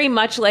it's very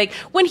much like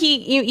when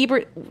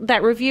Ebert,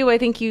 that review, I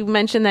think you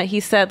mentioned that he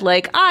said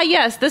like,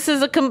 yes, this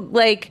is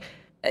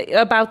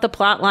about the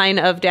plot line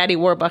of Daddy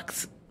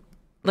Warbucks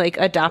like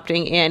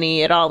adopting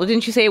Annie at all.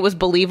 Didn't you say it was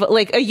believable,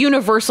 like a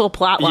universal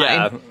plot line?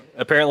 Yeah.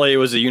 Apparently it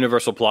was a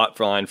universal plot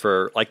line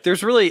for like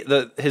there's really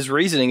his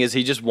reasoning is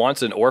he just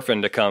wants an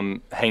orphan to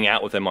come hang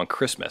out with him on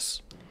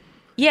Christmas.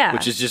 Yeah.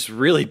 Which is just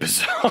really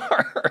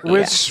bizarre.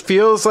 Which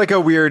feels like a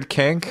weird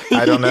kink.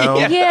 I don't know.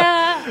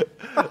 Yeah.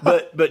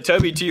 But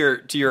Toby, to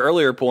your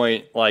earlier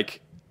point,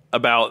 like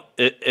about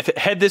if it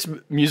had this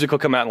musical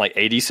come out in like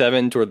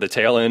 87 toward the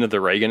tail end of the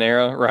Reagan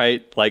era,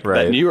 right? Like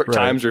that New York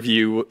Times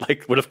review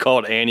like would have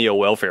called Annie a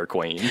welfare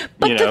queen.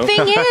 But the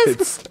thing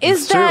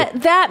is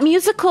that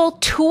musical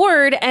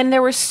toured, and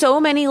there were so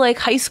many like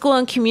high school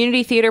and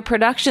community theater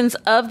productions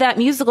of that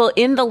musical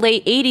in the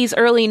late 80s,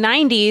 early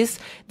 90s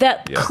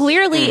that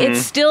clearly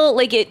it's still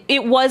like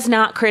it was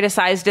not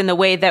criticized in the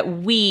way that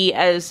we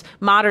as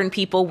modern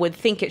people would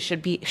think it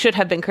should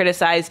have been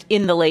criticized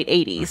in the late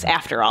 80s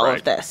after all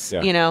of this,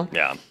 you know?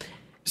 Yeah.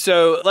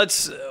 So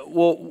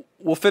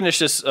we'll finish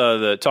this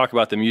the talk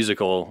about the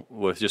musical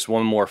with just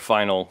one more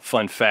final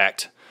fun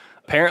fact.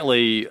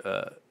 Apparently,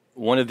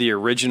 one of the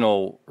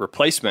original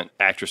replacement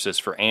actresses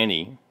for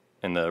Annie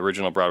in the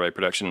original Broadway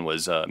production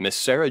was Miss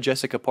Sarah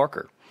Jessica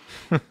Parker.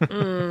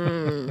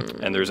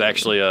 And there's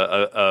actually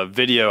a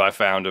video I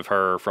found of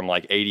her from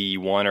like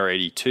 81 or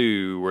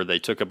 82 where they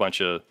took a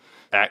bunch of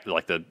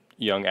like the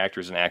young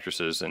actors and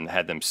actresses and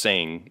had them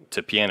sing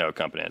to piano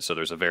accompaniment. So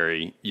there's a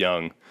very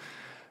young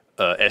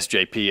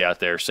SJP out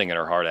there singing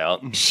her heart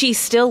out. She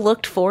still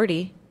looked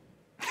 40.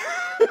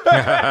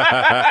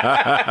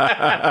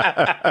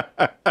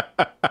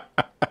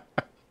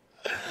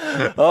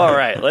 All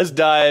right, let's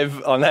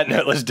dive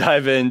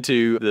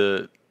into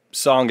the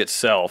song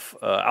itself.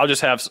 I'll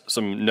just have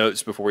some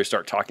notes before we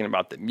start talking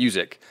about the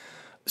music.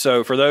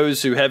 So for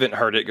those who haven't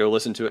heard it, go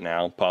listen to it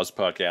now. Pause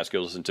the podcast,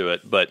 go listen to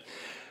it. But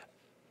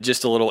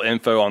just a little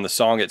info on the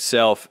song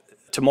itself.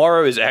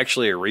 Tomorrow is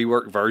actually a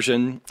reworked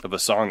version of a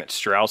song that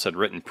Strauss had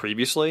written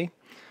previously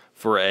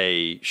for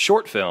a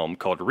short film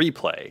called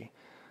Replay.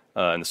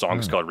 And the song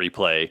is called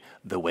Replay,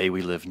 The Way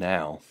We Live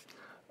Now.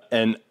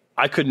 And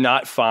I could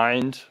not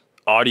find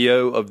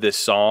audio of this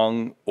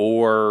song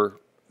or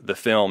the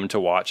film to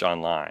watch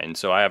online.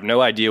 So I have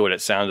no idea what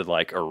it sounded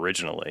like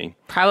originally.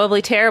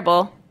 Probably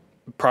terrible.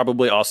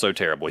 Probably also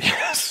terrible,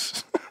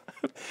 yes.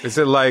 Is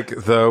it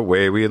like The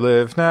Way We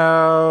Live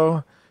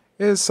Now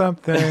is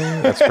something?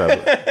 That's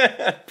probably.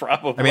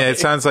 Probably. I mean, it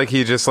sounds like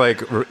he just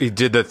like he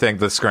did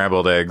the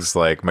scrambled eggs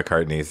like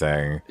McCartney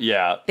thing.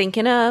 Yeah.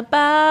 Thinking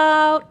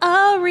about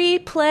a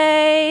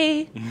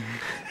replay.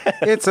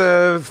 It's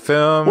a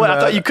film. What? I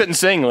thought you couldn't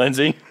sing,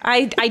 Lindsay.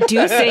 I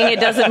do sing. It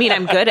doesn't mean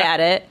I'm good at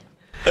it.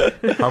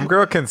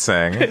 Homegirl can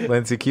sing.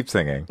 Lindsay, keep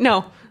singing.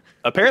 No.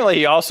 Apparently,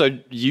 he also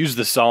used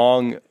the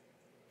song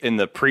in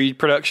the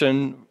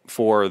pre-production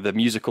for the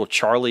musical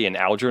Charlie and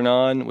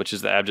Algernon, which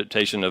is the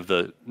adaptation of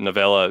the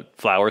novella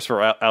Flowers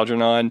for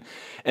Algernon.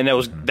 And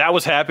that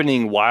was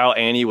happening while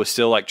Annie was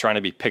still like trying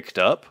to be picked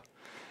up.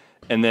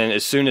 And then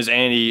as soon as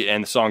Annie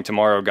and the song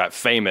Tomorrow got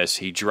famous,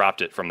 he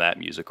dropped it from that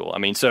musical. I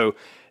mean, so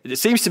it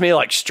seems to me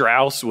like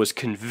Strauss was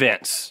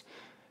convinced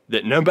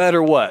that no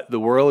matter what, the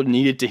world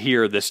needed to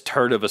hear this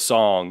turd of a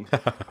song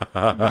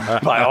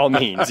by all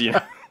means, you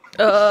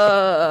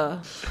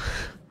know.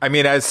 I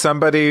mean, as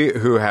somebody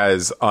who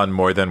has on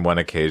more than one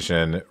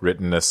occasion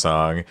written a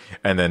song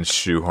and then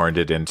shoehorned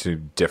it into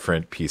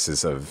different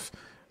pieces of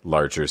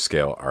larger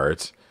scale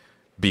art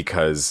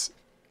because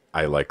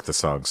I like the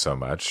song so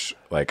much,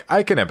 like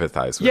I can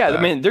empathize with that. Yeah,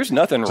 I mean, there's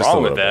nothing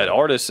wrong with that.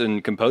 Artists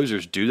and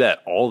composers do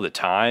that all the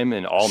time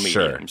in all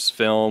mediums,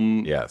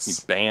 film,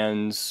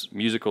 bands,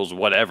 musicals,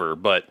 whatever.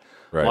 But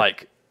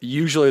like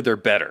usually they're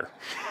better.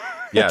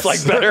 Yes. It's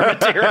like better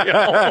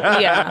material.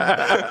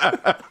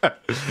 Yeah.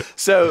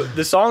 So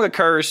the song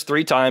occurs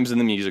 3 times in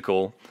the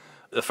musical.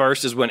 The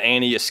first is when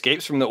Annie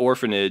escapes from the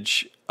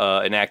orphanage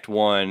in Act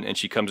 1, and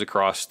she comes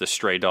across the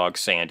stray dog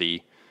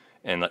Sandy,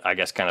 and I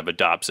guess kind of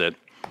adopts it.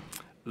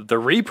 The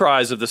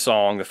reprise of the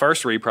song, the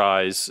first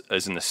reprise,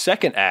 is in the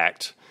second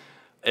act.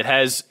 It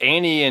has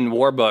Annie and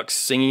Warbucks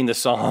singing the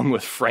song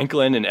with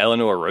Franklin and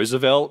Eleanor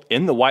Roosevelt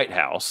in the White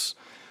House.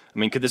 I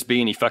mean, could this be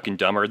any fucking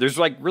dumber? There's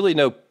like really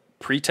no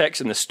pretext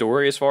in the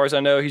story as far as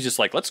I know. He's just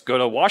like, let's go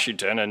to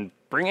Washington and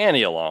bring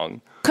Annie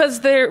along.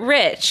 Because they're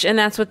rich, and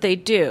that's what they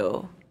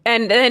do.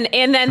 And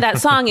then that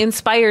song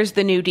inspires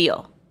the New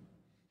Deal.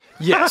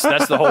 Yes,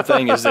 that's the whole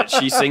thing, is that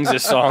she sings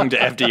this song to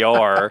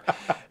FDR,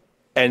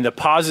 and the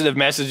positive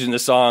message in the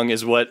song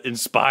is what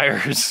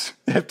inspires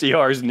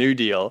FDR's New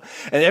Deal.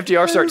 And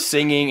FDR starts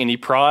singing, and he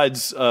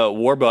prods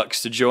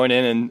Warbucks to join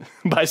in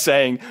by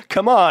saying,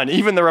 come on,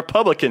 even the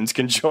Republicans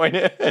can join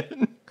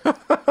in.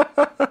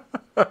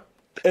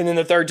 And then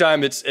the third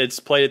time, it's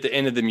played at the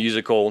end of the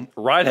musical,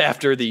 right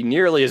after the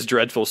nearly as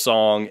dreadful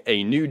song,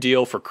 A New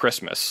Deal for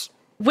Christmas.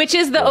 Which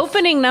is the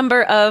opening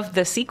number of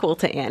the sequel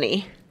to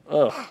Annie.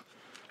 Ugh.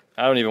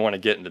 I don't even want to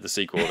get into the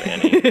sequel to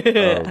Annie.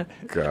 Oh,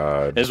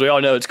 God. As we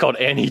all know, it's called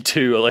Annie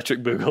 2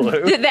 Electric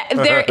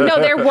Boogaloo.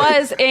 There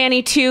was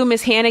Annie 2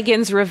 Miss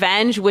Hannigan's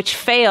Revenge, which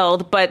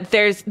failed, but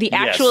there's the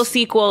actual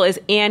sequel is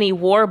Annie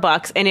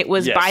Warbucks, and it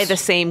was by the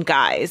same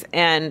guys.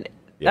 And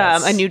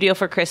A New Deal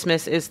for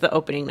Christmas is the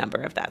opening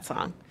number of that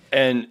song.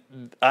 And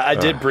I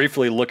did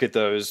briefly look at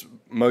those,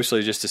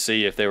 mostly just to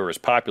see if they were as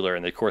popular,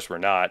 and they, of course, were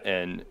not,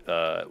 and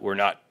were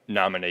not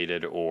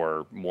nominated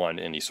or won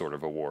any sort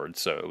of award.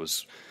 So it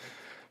was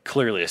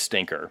clearly a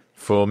stinker.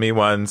 Fool me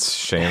once,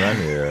 shame on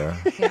you.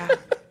 Yeah.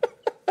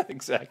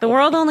 Exactly. The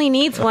world only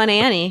needs one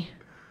Annie.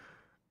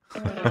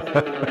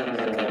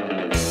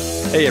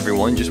 Hey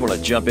everyone, just want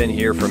to jump in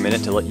here for a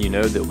minute to let you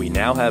know that we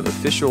now have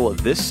official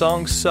This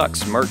Song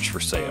Sucks merch for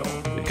sale.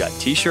 We've got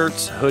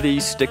t-shirts,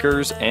 hoodies,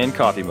 stickers, and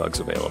coffee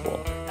mugs available.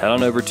 Head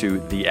on over to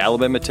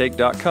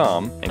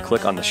thealabamatake.com and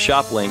click on the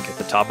shop link at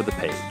the top of the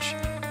page.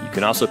 You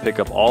can also pick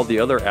up all the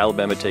other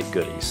Alabama Take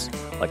goodies,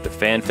 like the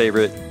fan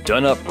favorite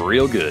Done Up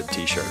Real Good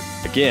t-shirt.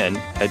 Again,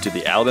 head to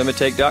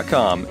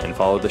thealabamatake.com and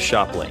follow the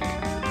shop link.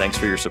 Thanks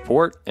for your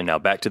support, and now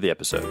back to the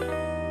episode.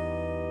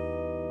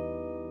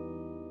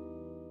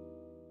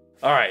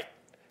 All right,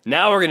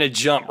 now we're going to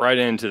jump right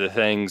into the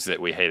things that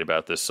we hate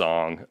about this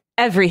song.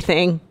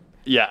 Everything.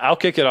 Yeah, I'll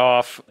kick it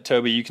off.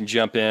 Toby, you can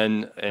jump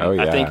in.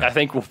 And I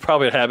think what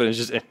probably happen is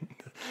just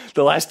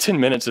the last 10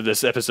 minutes of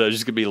this episode is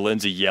just going to be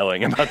Lindsay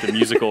yelling about the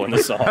musical and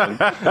the song.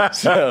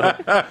 So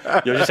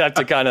you'll just have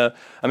to kind of,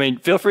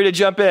 feel free to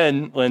jump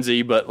in,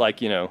 Lindsay, but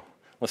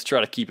let's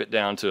try to keep it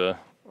down to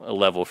a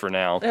level for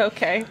now.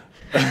 Okay.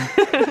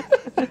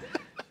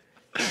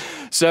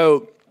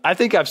 So I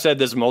think I've said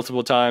this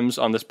multiple times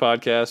on this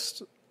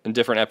podcast in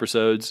different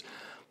episodes,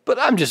 but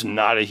I'm just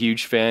not a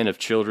huge fan of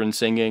children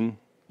singing,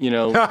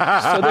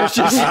 So there's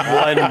just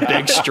one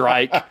big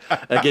strike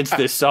against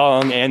this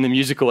song and the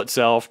musical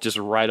itself just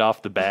right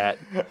off the bat.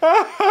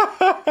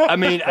 I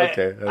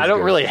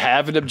don't really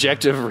have an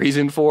objective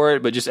reason for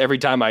it, but just every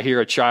time I hear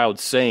a child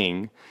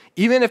sing,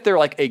 even if they're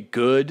like a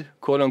good,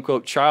 quote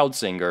unquote, child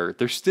singer,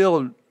 they're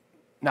still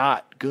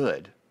not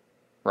good,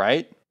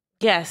 right?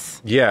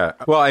 Yes. Yeah.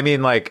 Well, I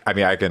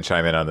can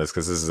chime in on this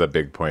because this is a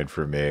big point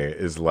for me,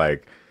 is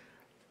like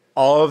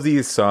all of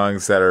these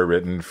songs that are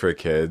written for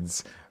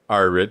kids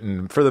are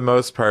written for the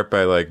most part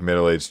by like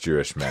middle-aged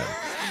Jewish men.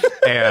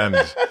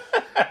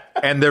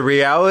 And the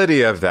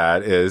reality of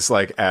that is,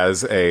 like,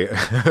 as a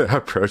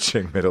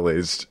approaching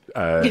middle-aged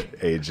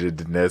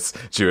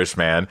agedness Jewish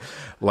man,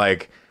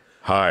 like,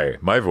 hi,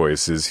 my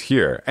voice is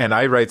here. And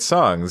I write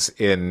songs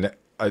in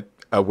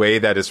a way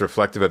that is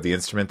reflective of the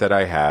instrument that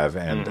I have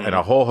and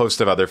a whole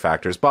host of other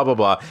factors, blah, blah,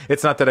 blah.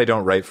 It's not that I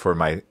don't write for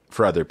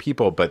other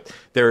people, but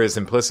there is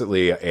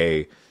implicitly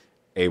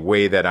a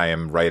way that I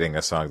am writing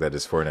a song that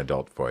is for an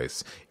adult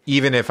voice,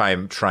 even if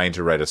I'm trying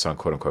to write a song,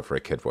 quote unquote, for a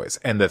kid voice.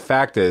 And the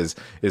fact is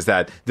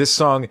that this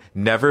song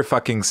never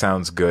fucking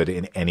sounds good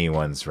in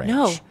anyone's range.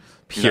 No.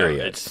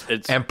 period. No,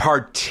 it's and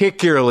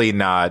particularly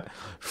not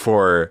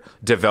for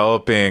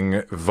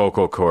developing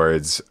vocal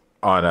cords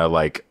on a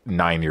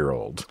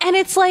 9-year-old. And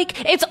it's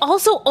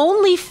also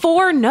only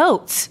 4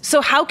 notes. So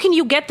how can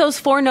you get those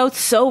 4 notes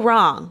so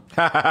wrong?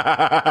 Well,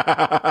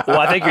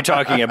 I think you're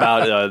talking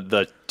about at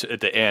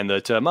the end,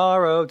 the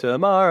tomorrow,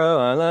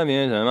 I love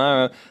you,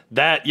 tomorrow.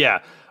 That,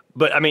 yeah.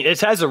 But, I mean,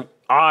 it has an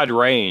odd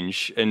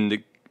range,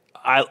 and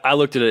I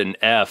looked at it in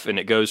F, and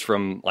it goes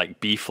from,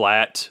 B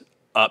flat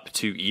up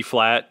to E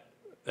flat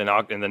in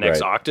the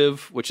next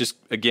octave, which is,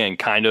 again,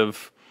 kind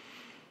of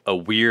a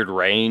weird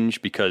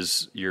range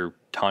because your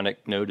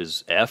tonic note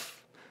is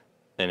F,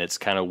 and it's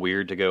kind of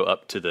weird to go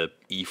up to the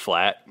E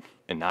flat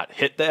and not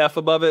hit the F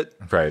above it.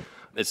 Right.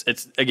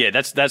 It's again,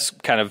 that's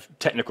kind of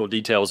technical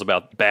details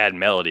about bad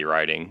melody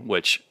writing,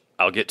 which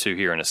I'll get to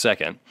here in a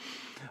second.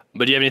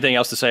 But do you have anything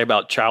else to say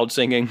about child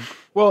singing?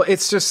 Well,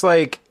 it's just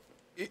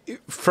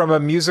from a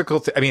musical,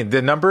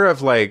 the number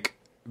of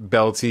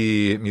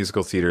belty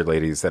musical theater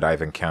ladies that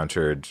I've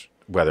encountered,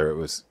 whether it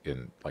was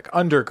in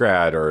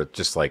undergrad or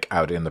just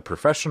out in the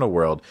professional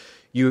world,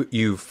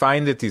 you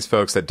find that these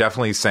folks that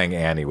definitely sang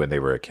Annie when they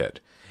were a kid,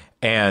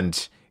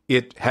 and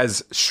it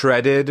has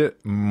shredded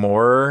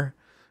more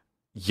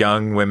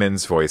young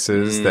women's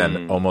voices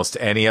than almost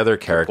any other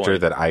character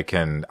that I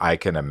can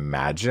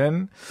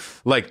imagine.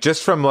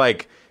 Just from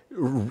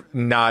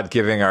not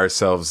giving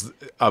ourselves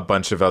a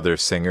bunch of other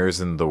singers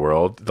in the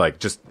world,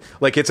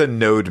 it's a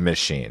node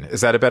machine.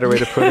 Is that a better way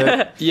to put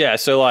it? Yeah.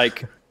 So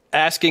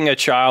asking a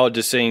child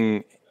to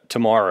sing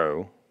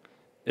Tomorrow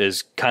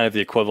is kind of the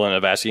equivalent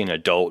of asking an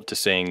adult to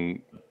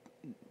sing,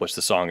 what's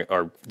the song,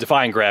 or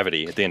Defying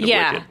Gravity at the end of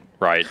Wicked,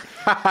 right?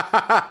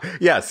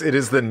 Yes, it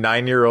is the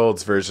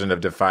 9-year-old's version of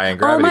Defying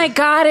Gravity. Oh my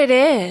God, it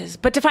is.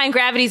 But Defying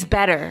Gravity's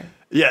better.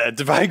 Yeah,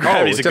 Defying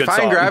Gravity is a good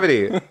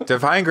song.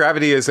 Defying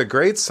Gravity is a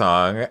great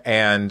song,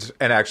 and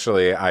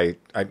actually, I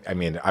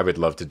mean, I would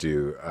love to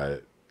do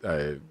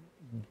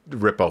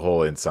rip a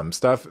hole in some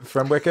stuff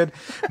from Wicked,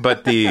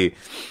 but the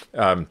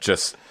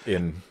just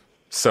in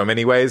so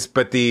many ways.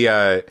 But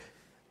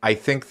I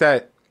think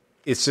that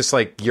it's just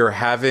you're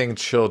having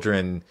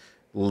children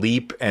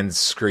leap and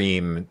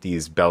scream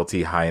these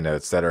belty high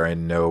notes that are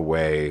in no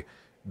way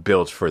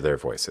built for their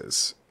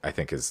voices. I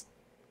think is,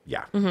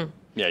 yeah. Mm-hmm.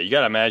 Yeah, you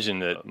got to imagine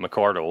that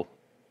McCardle,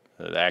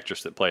 the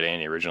actress that played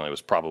Annie originally,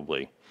 was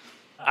probably,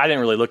 I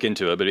didn't really look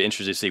into it, but it'd be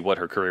interesting to see what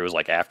her career was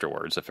like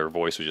afterwards, if her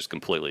voice was just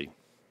completely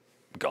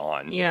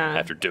gone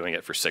after doing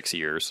it for 6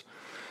 years.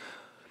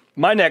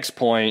 My next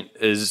point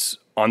is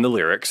on the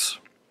lyrics.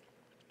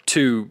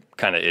 2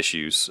 kind of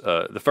issues.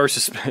 The first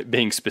is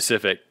being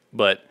specific,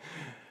 but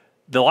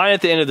the line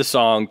at the end of the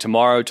song,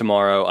 tomorrow,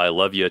 tomorrow, I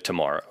love you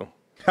tomorrow.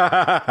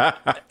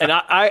 And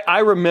I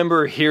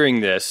remember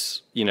hearing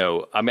this, I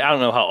don't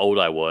know how old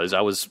I was.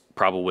 I was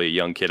probably a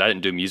young kid. I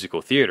didn't do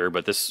musical theater,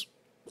 but this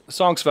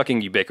song's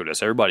fucking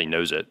ubiquitous. Everybody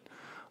knows it.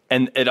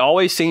 And it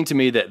always seemed to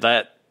me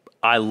that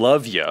I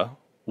love you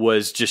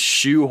was just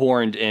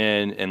shoehorned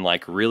in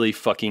really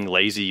fucking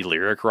lazy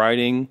lyric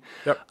writing.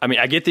 Yep. I mean,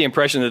 I get the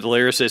impression that the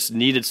lyricist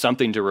needed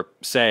something to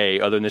say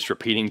other than just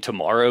repeating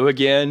tomorrow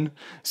again.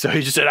 So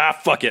he just said,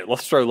 fuck it.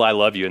 Let's throw I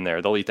love you in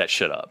there. They'll eat that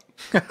shit up.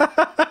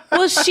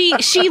 Well,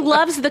 she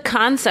loves the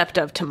concept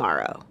of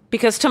tomorrow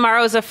because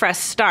tomorrow is a fresh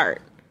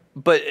start.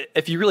 But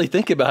if you really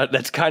think about it,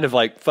 that's kind of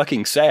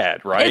fucking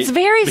sad, right? It's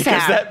very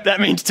sad. Because that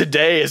means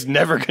today is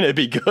never going to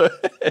be good.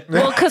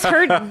 Well, because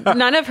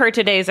none of her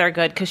todays are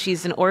good because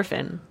she's an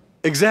orphan.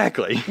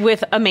 Exactly.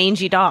 With a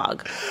mangy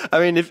dog.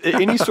 I mean, if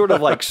any sort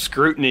of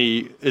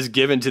scrutiny is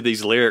given to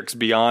these lyrics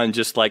beyond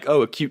just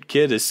a cute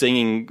kid is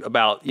singing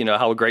about,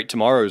 how great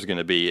tomorrow is going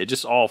to be, it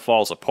just all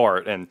falls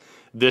apart. And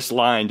this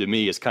line to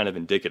me is kind of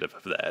indicative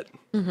of that.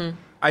 Mm-hmm.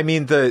 I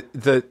mean,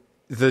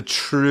 the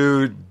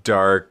true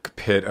dark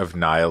pit of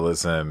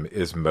nihilism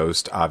is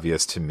most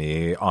obvious to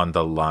me on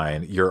the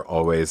line, you're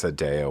always a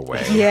day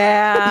away.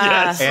 Yeah.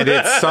 Yes. And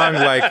it's sung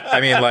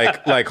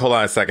hold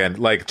on a second,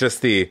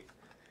 just the,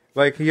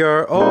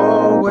 you're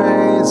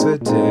always a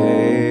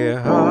day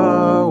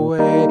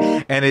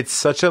away. And it's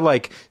such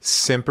a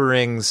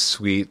simpering,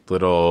 sweet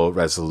little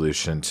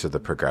resolution to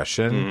the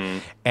progression.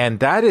 Mm. And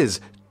that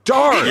is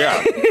dark.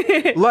 Yeah.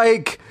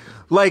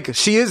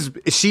 She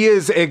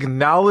is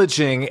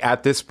acknowledging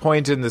at this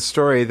point in the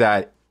story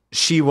that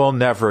she will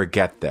never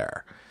get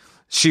there.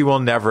 She will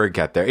never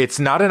get there. It's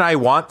not an I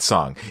want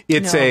song.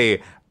 It's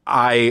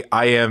I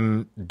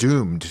am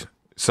doomed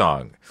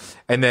song.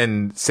 And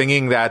then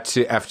singing that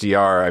to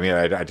FDR, I mean,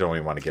 I don't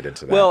even want to get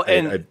into that. Well,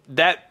 and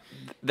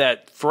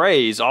that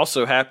phrase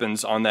also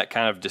happens on that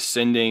kind of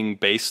descending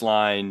bass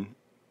line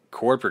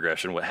chord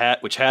progression,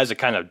 which has a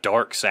kind of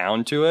dark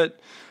sound to it.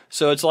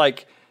 So it's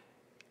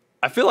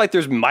I feel like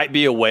there might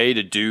be a way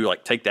to do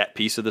take that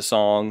piece of the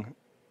song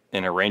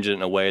and arrange it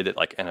in a way that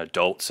an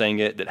adult sang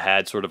it that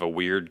had sort of a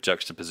weird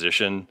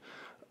juxtaposition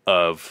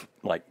of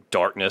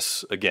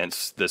darkness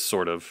against this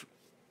sort of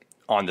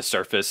on the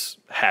surface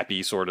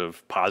happy sort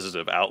of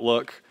positive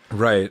outlook.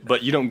 Right.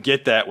 But you don't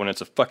get that when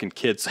it's a fucking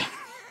kid singing.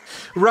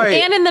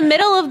 Right. And in the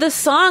middle of the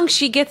song,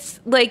 she gets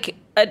like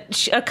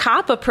a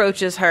cop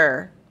approaches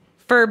her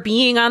for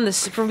being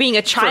for being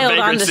a child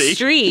on the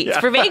streets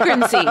for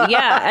vagrancy,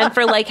 and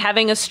for like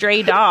having a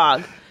stray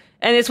dog.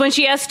 And it's when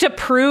she has to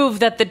prove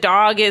that the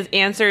dog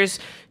answers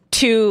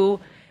to.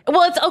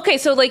 Well, it's okay.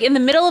 So, like, in the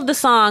middle of the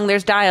song,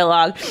 there's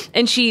dialogue,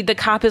 and the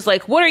cop is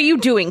like, "What are you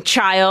doing,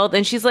 child?"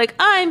 And she's like,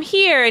 "I'm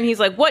here." And he's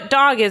like, "What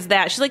dog is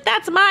that?" She's like,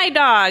 "That's my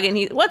dog."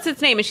 And "What's its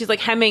name?" And she's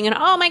like hemming, and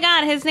 "Oh my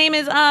God, his name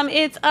is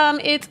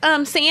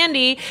it's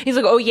Sandy." He's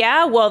like, "Oh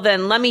yeah, well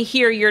then let me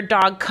hear your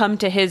dog come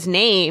to his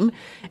name."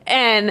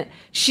 And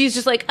she's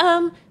just like,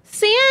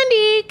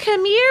 "Sandy,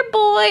 come here,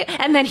 boy."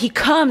 And then he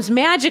comes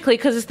magically,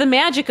 because it's the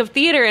magic of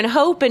theater and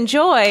hope and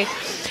joy.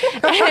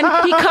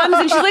 And he comes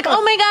and she's like,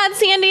 "Oh my God,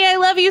 Sandy, I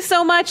love you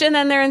so much." And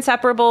then they're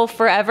inseparable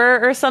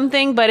forever or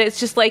something. But it's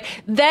just like,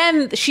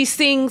 then she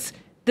sings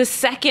the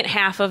second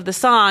half of the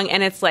song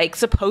and it's like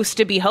supposed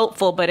to be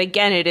hopeful. But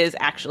again, it is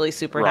actually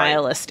super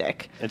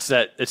nihilistic. It's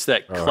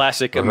that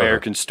classic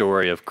American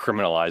story of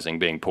criminalizing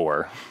being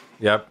poor.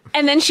 Yep.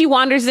 And then she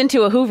wanders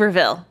into a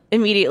Hooverville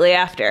immediately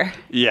after.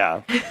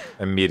 Yeah.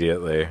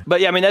 Immediately.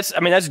 But yeah,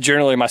 that's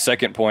generally my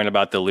second point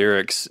about the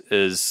lyrics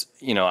is,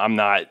 I'm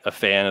not a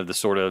fan of the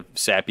sort of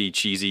sappy,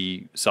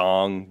 cheesy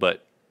song,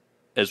 but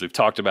as we've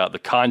talked about, the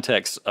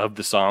context of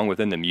the song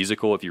within the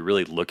musical, if you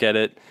really look at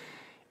it,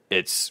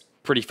 it's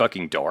pretty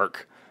fucking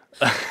dark.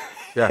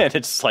 Yeah. And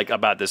it's like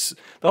about the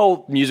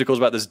whole musical is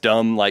about this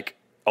dumb, like,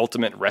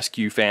 ultimate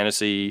rescue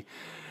fantasy.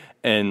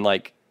 And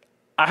like,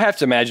 I have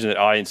to imagine that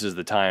audiences at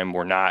the time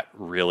were not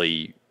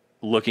really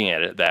looking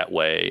at it that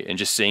way and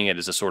just seeing it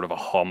as a sort of a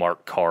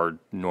Hallmark card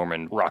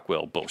Norman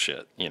Rockwell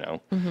bullshit,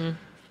 Mm-hmm.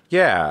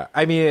 Yeah.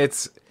 I mean,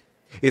 it's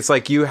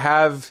like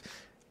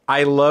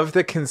I love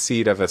the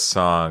conceit of a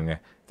song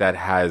that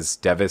has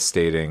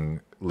devastating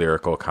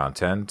lyrical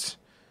content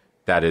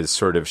that is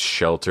sort of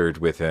sheltered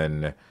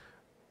within,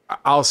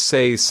 I'll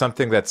say,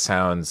 something that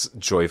sounds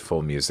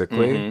joyful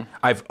musically. Mm-hmm.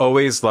 I've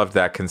always loved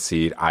that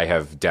conceit. I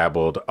have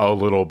dabbled a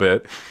little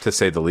bit, to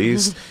say the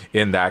least,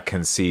 in that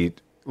conceit,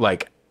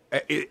 like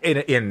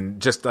in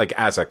just like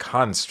as a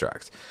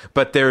construct.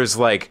 But there's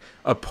like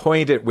a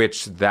point at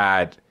which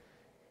that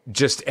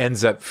just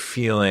ends up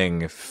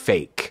feeling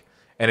fake.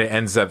 And it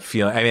ends up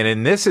feeling,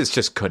 and this is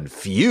just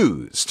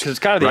confused. 'Cause it's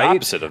kind of the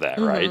opposite of that,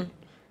 right?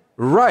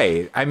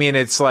 Right. I mean,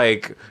 it's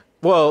like,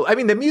 well, I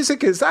mean, I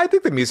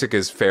think the music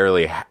is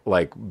fairly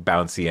like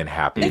bouncy and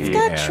happy. It's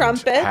got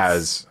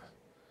trumpets.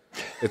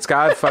 It's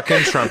got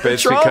fucking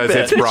trumpets because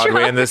it's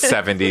Broadway in the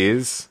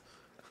 70s.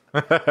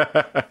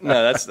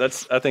 No,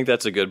 I think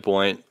that's a good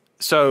point.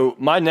 So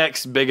my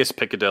next biggest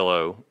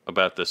picadillo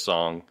about this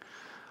song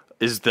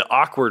is the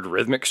awkward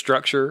rhythmic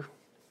structure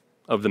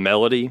of the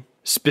melody.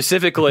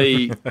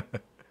 Specifically,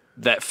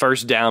 that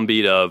first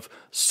downbeat of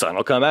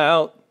 "Sun'll come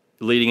out,"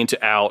 leading into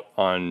 "out"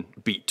 on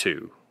beat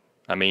 2.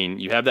 I mean,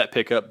 you have that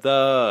pickup,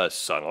 the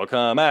 "sun'll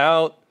come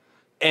out,"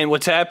 and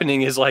what's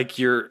happening is like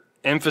you're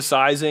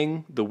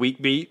emphasizing the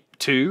weak beat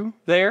 2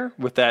 there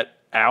with that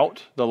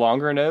 "out," the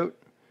longer note,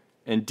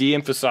 and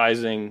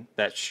de-emphasizing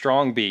that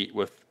strong beat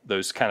with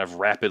those kind of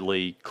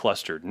rapidly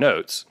clustered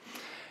notes.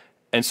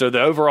 And so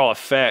the overall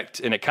effect,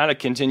 and it kind of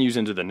continues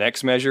into the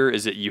next measure,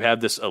 is that you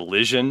have this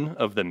elision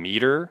of the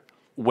meter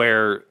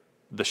where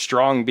the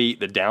strong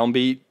beat, the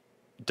downbeat,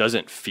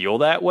 doesn't feel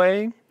that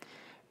way.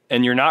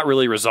 And you're not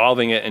really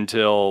resolving it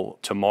until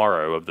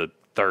 "Tomorrow" of the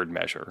third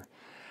measure.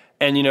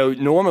 And,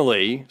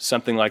 normally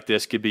something like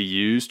this could be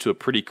used to a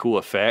pretty cool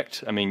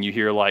effect. I mean, you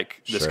hear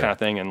like this kind of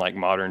thing in like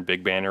modern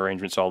big band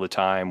arrangements all the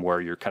time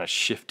where you're kind of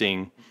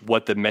shifting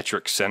what the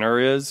metric center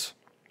is.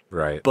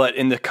 Right. But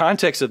in the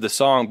context of the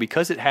song,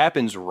 because it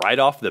happens right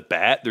off the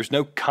bat, there's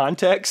no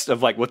context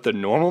of like what the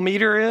normal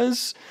meter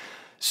is.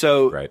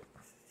 So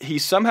he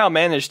somehow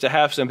managed to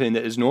have something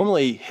that is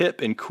normally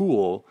hip and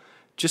cool,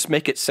 just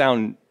make it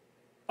sound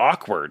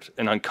awkward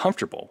and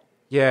uncomfortable.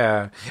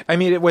 Yeah. I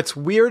mean, what's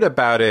weird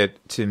about it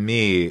to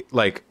me,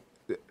 like,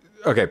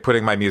 okay,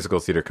 putting my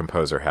musical theater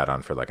composer hat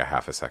on for like a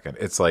half a second,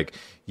 it's like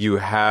you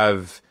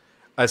have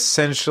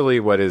essentially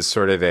what is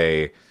sort of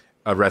a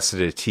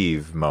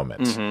recitative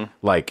moment,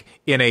 like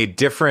in a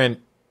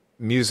different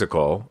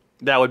musical.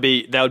 That would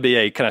be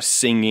a kind of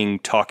singing,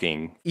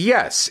 talking.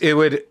 Yes, it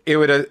would.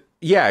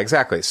 Yeah,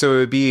 exactly. So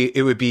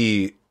it would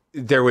be.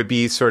 There would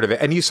be sort of,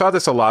 and you saw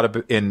this a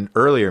lot in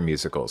earlier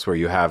musicals where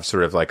you have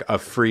sort of like a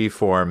free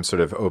form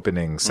sort of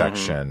opening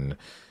section,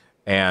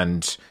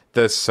 and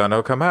the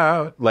 "sun'll come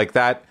out," like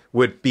that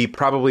would be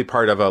probably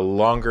part of a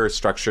longer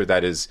structure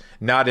that is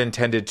not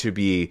intended to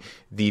be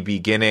the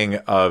beginning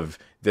of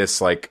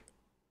this, like,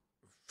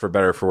 for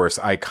better or for worse,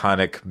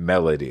 iconic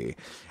melody.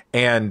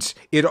 And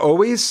it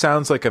always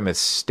sounds like a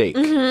mistake.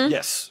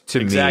 Yes,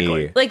 to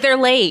me. Like they're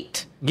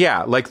late.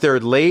 Yeah, like they're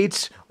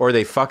late, or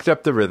they fucked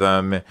up the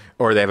rhythm,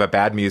 or they have a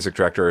bad music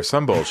director or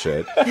some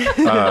bullshit.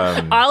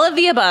 All of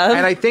the above.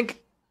 And I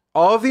think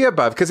all of the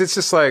above, because it's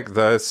just like,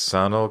 the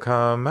sun'll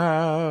come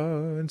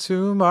out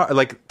tomorrow.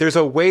 Like, there's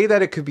a way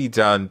that it could be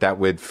done that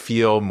would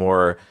feel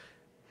more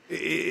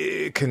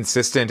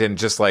consistent and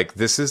just like,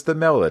 this is the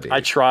melody.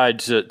 I tried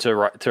to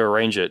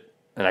arrange it,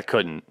 and I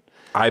couldn't.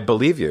 I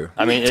believe you.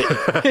 I mean,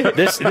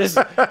 this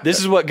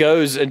is what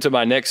goes into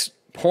my next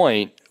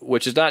point,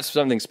 which is not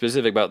something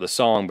specific about the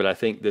song, but I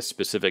think this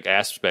specific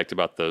aspect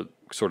about the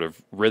sort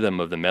of rhythm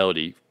of the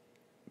melody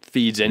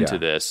feeds into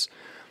this.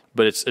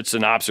 But it's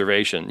an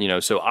observation, you know.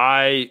 So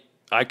I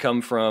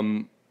come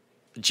from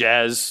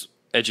jazz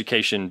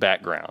education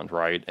background,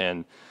 right?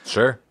 And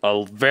sure,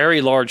 a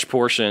very large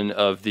portion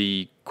of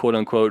the quote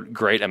unquote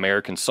Great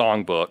American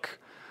Songbook,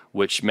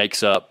 which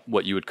makes up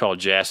what you would call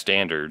jazz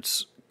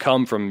standards,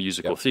 come from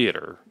musical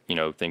theater. You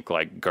know, think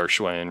like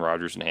Gershwin,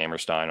 Rodgers and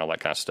Hammerstein, all that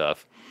kind of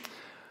stuff.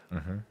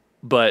 Mm-hmm.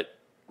 But,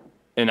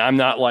 and I'm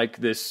not like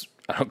this,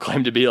 I don't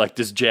claim to be like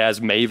this jazz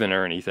maven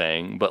or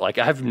anything, but like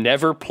I've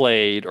never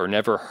played or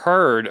never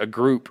heard a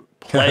group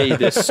play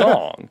this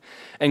song.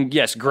 And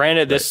yes,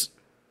 granted, this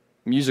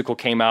musical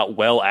came out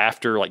well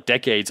after, like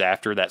decades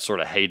after that sort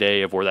of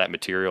heyday of where that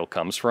material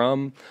comes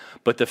from.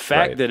 But the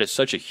fact that it's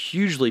such a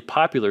hugely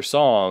popular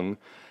song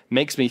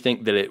makes me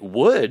think that it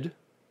would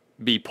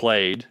be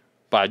played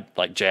by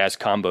like jazz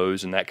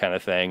combos and that kind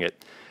of thing at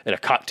a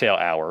cocktail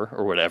hour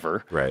or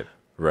whatever. Right.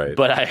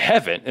 But I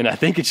haven't, and I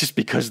think it's just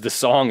because the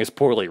song is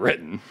poorly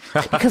written.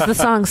 Because the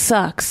song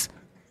sucks.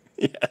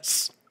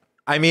 Yes.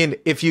 I mean,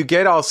 if you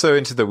get also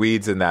into the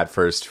weeds in that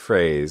first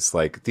phrase,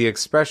 like the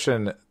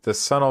expression, the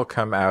sun will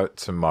come out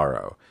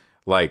tomorrow,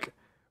 like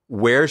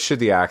where should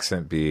the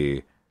accent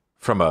be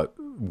from a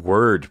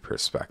word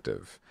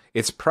perspective?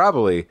 It's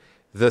probably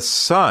the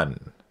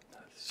sun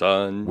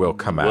will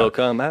come out.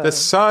 The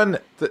sun,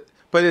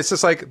 but it's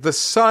just like the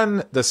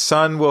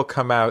sun will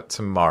come out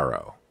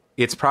tomorrow.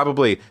 It's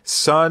probably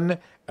sun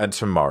and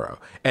tomorrow.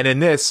 And in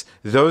this,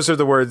 those are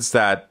the words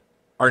that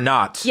are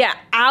not. Yeah,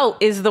 out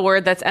is the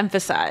word that's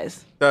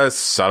emphasized. The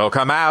sun will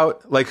come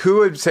out. Like, who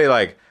would say,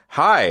 like,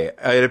 hi,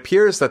 it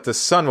appears that the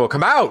sun will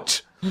come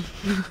out.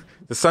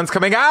 The sun's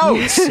coming out.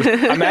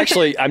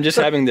 I'm just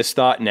having this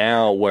thought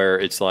now where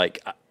it's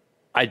like,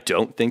 I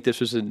don't think this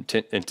was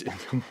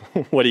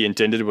what he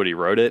intended when he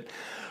wrote it.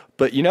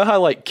 But you know how,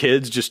 like,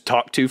 kids just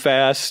talk too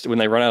fast when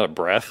they run out of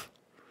breath?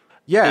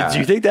 Yeah. Do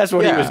you think that's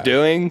what he was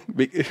doing?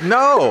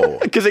 No.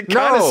 Because it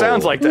kind of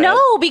sounds like that.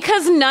 No,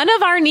 because none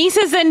of our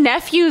nieces and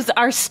nephews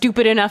are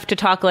stupid enough to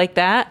talk like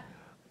that.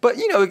 But,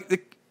 you know,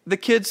 the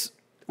kids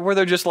where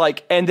they're just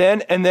like, and then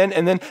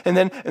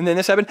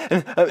this happened.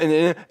 And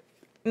then.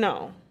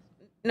 No,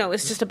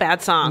 it's just a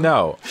bad song.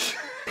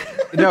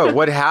 No,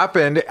 what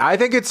happened, I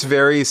think it's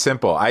very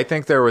simple. I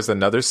think there was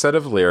another set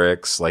of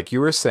lyrics. Like you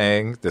were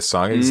saying, the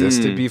song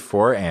existed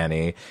before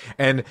Annie.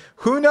 And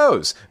who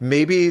knows,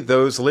 maybe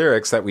those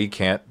lyrics that we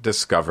can't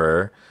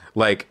discover,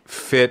 like,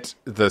 fit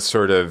the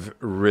sort of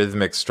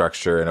rhythmic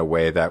structure in a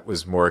way that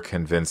was more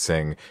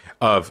convincing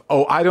of,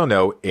 I don't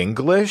know,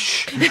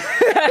 English?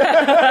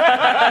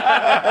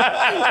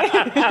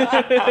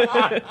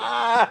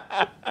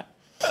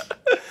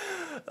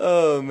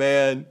 Oh,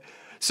 man.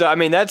 So, I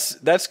mean,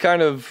 that's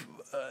kind of,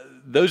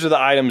 those are the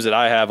items that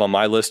I have on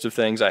my list of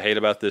things I hate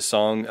about this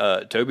song.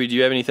 Toby, do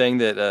you have anything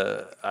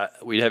that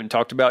we haven't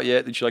talked about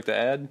yet that you'd like to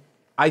add?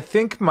 I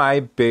think my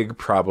big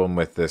problem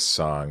with this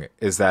song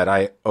is that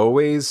I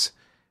always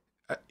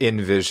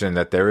envision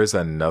that there is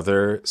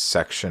another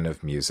section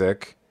of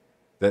music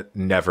that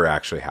never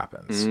actually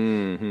happens.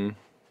 Mm-hmm.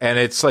 And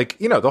it's like,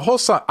 you know, the whole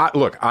song.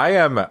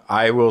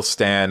 I will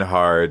stand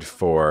hard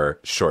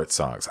for short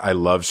songs. I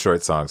love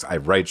short songs. I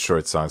write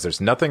short songs. There's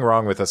nothing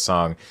wrong with a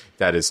song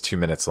that is 2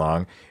 minutes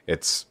long.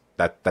 That's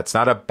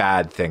not a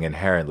bad thing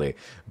inherently.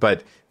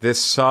 But this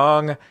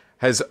song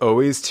has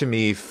always to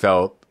me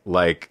felt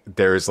like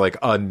there's like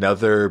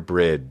another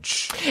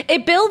bridge.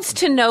 It builds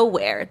to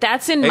nowhere.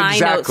 That's in my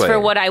notes for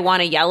what I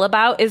want to yell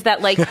about, is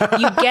that like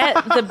you get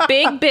the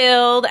big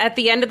build at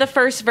the end of the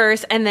first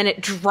verse and then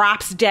it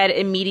drops dead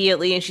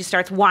immediately and she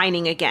starts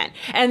whining again.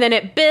 And then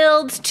it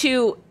builds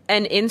to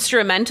an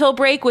instrumental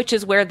break, which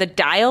is where the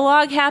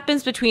dialogue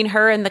happens between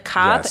her and the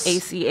cop,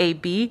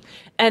 ACAB.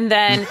 And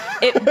then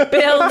it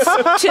builds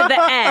to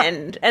the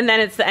end, and then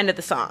it's the end of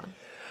the song.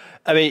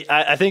 I mean,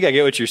 I think I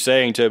get what you're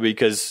saying, Toby,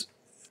 because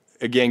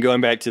again, going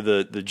back to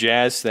the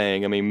jazz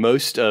thing, I mean,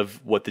 most of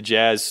what the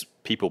jazz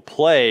people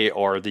play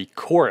are the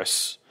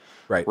chorus,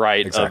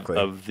 right, exactly.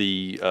 of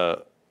the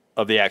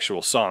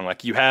actual song.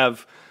 Like you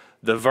have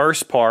the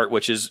verse part,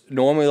 which is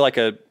normally like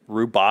a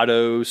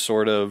rubato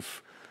sort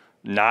of,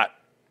 not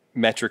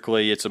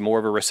metrically, it's a more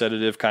of a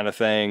recitative kind of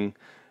thing.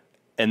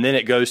 And then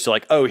it goes to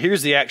like, oh,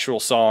 here's the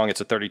actual song.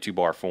 It's a 32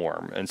 bar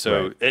form. And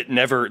so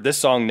this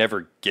song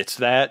never gets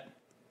that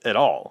at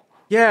all.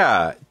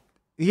 Yeah.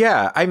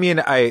 Yeah, I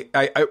mean, I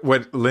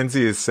what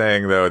Lindsay is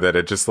saying, though, that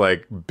it just,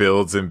 like,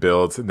 builds and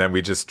builds, and then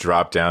we just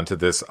drop down to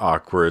this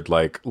awkward,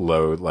 like,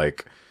 low,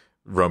 like,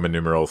 Roman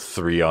numeral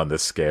 3 on the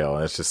scale.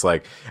 And it's just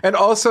like, and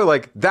also,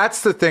 like,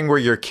 that's the thing where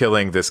you're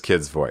killing this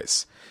kid's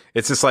voice,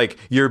 It's just like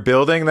you're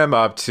building them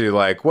up to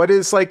like what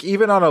is like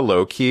even on a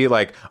low key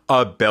like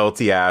a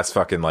belty ass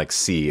fucking like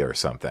C or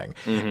something,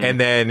 and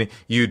then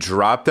you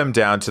drop them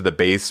down to the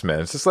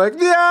basement. It's just like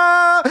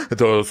yeah,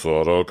 the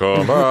sun will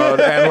come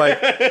out, and like,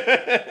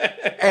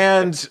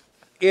 and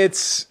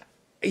it's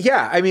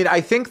yeah. I mean,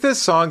 I think the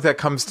song that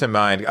comes to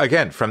mind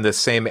again from the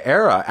same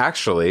era,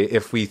 actually,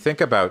 if we think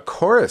about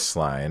chorus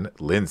line,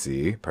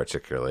 Lindsay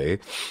particularly.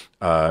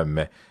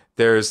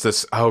 There's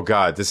this, oh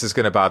God, this is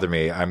going to bother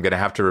me. I'm going to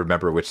have to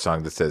remember which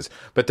song this is.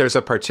 But there's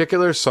a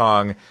particular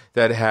song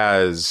that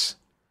has,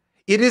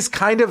 it is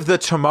kind of the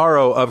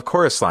Tomorrow of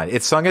chorus line.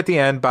 It's sung at the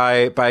end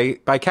by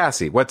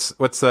Cassie. What's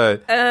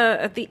the...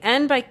 At the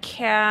end by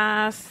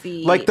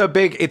Cassie. Like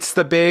it's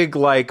the big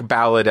like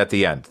ballad at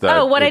the end.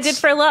 What I Did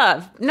for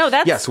Love. No,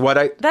 that's... Yes,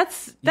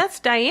 That's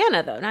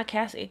Diana though, not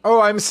Cassie.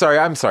 Oh, I'm sorry.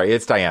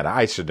 It's Diana.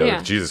 I should know.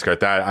 Yeah. Jesus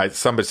Christ.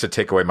 Somebody should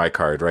take away my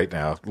card right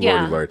now. Yeah.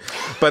 Lordy Lord.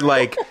 But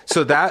like,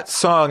 so that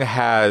song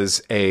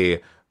has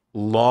a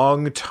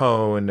long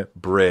tone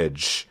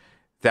bridge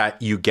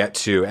that you get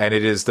to, and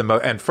it is the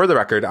most, and for the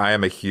record, I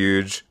am a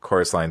huge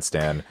chorus line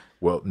stan,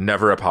 will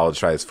never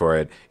apologize for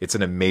it. It's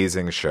an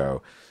amazing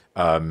show,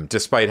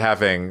 despite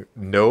having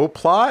no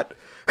plot.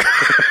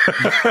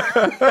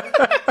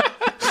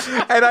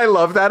 And I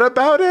love that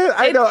about it.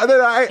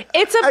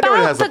 It's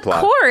about the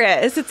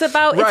chorus. It's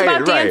about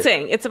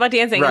dancing. It's about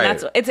dancing,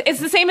 right. And it's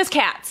the same as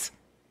Cats.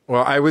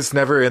 Well, I was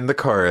never in the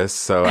chorus,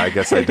 so I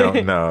guess I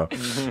don't know.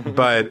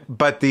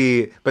 but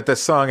the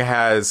song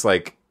has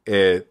like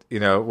it,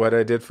 What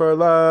I Did for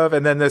Love,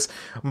 and then this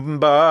ba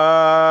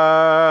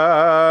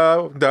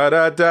da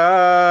da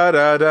da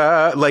da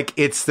da, like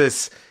it's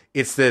this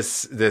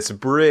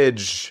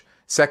bridge,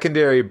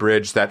 secondary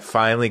bridge that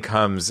finally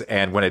comes,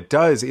 and when it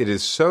does, it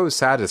is so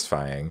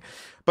satisfying.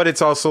 But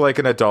it's also like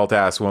an adult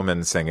ass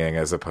woman singing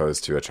as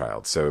opposed to a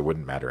child, so it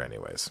wouldn't matter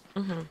anyways.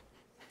 Mm-hmm.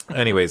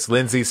 Anyways,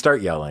 Lindsay,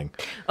 start yelling.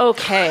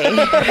 Okay.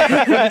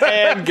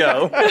 And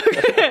go.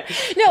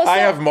 No, I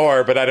have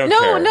more, but I don't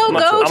care. No, I'm Toby.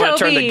 going to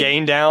turn the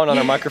gain down on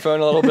our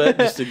microphone a little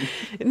bit.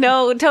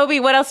 No,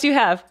 Toby, what else do you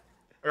have?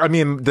 I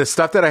mean, the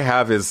stuff that I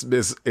have is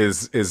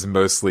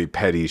mostly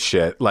petty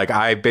shit. Like,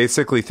 I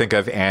basically think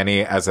of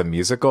Annie as a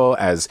musical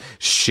as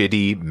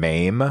shitty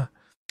Mame.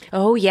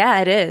 Oh, yeah,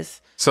 it is.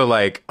 So,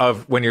 like,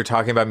 when you're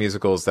talking about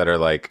musicals that are,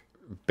 like,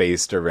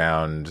 based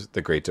around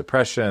the Great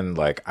Depression,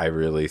 like, I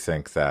really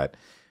think that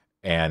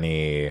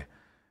Annie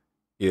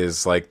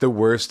is like the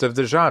worst of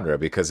the genre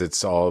because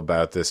it's all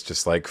about this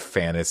just like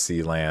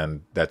fantasy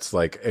land that's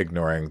like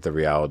ignoring the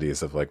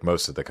realities of like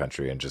most of the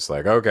country and just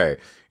like, okay,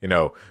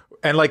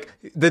 and like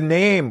the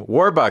name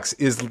Warbucks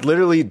is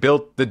literally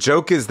built, the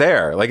joke is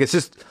there. Like, it's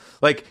just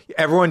like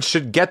everyone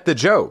should get the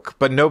joke,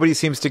 but nobody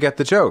seems to get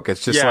the joke.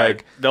 It's just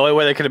like the only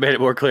way they could have made it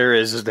more clear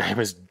is his name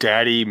is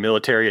Daddy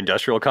Military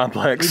Industrial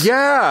Complex.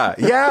 Yeah.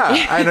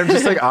 And I'm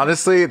just like,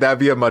 honestly, that'd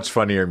be a much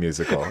funnier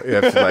musical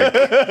if like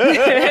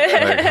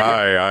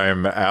hi,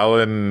 I'm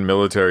Alan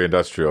Military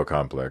Industrial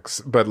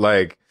Complex, but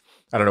like,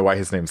 I don't know why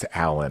his name's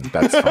Alan.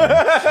 That's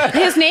fine.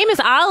 His name is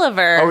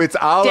Oliver. Oh, it's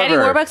Oliver. Daddy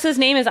Warbucks'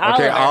 name is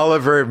Oliver. Okay,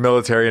 Oliver,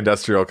 Military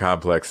Industrial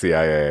Complex,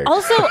 CIA.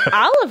 Also,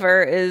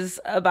 Oliver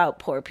is about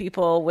poor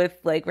people with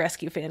like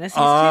rescue fantasies.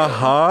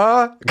 Yeah,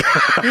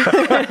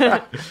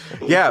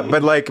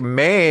 but like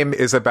Mame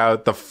is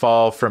about the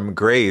fall from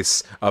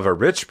grace of a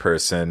rich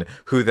person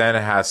who then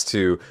has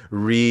to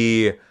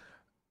reimagine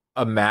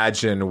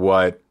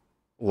what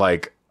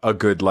like a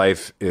good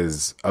life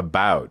is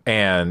about.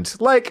 And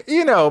like,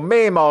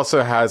 Mame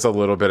also has a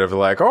little bit of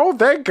like, oh,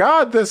 thank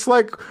God this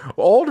like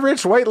old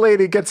rich white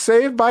lady gets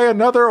saved by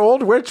another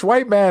old rich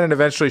white man, and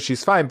eventually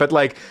she's fine. But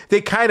like they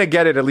kind of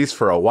get it at least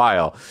for a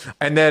while.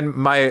 And then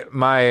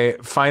my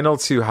final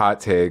two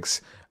hot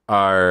takes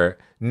are: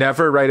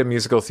 never write a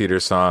musical theater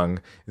song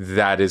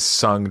that is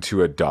sung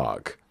to a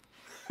dog.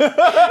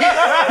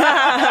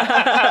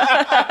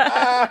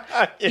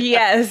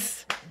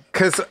 Yes.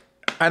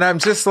 And I'm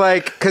just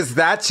like, because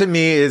that to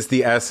me is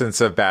the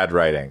essence of bad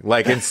writing.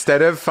 Like,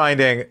 instead of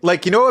finding,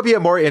 like, what would be a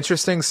more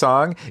interesting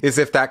song is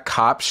if that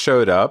cop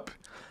showed up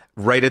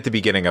right at the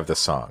beginning of the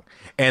song.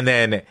 And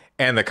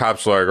the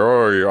cop's like,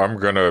 oh, I'm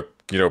going to,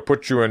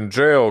 put you in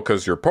jail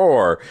because you're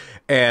poor.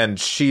 And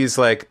she's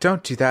like,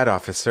 don't do that,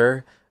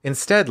 officer.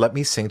 Instead, let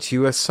me sing to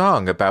you a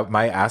song about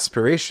my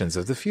aspirations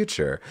of the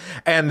future.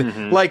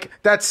 And like,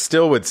 that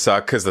still would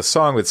suck because the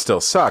song would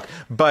still suck.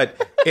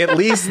 But at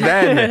least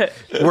then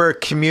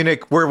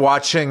we're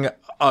watching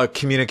a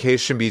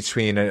communication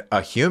between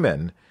a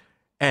human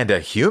and a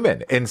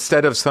human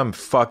instead of some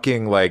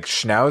fucking like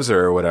schnauzer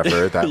or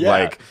whatever that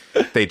like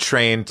they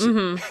trained.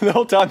 The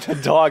whole time the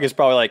dog is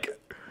probably like,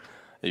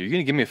 are you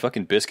going to give me a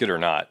fucking biscuit or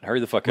not? Hurry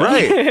the fuck up.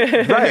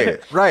 Right.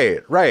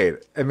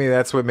 I mean,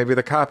 that's what maybe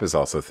the cop is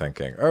also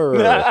thinking. Oh.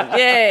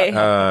 Yay.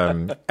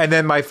 And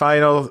then my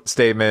final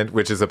statement,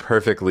 which is a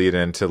perfect lead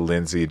in to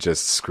Lindsay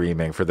just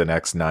screaming for the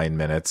next 9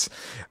 minutes,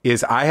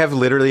 is I have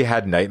literally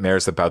had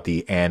nightmares about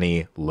the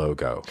Annie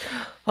logo.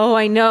 Oh,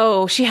 I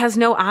know. She has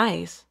no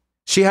eyes.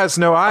 She has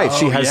no eyes.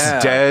 She has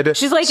dead.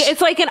 She's like,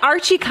 it's like an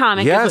Archie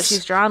comic is what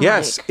she's drawn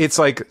like. It's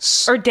like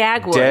or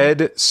Dagwood.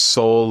 Dead,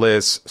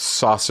 soulless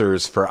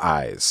saucers for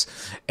eyes.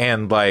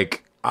 And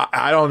like,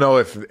 I don't know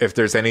if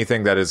there's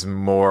anything that is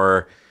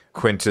more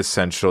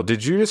quintessential.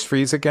 Did you just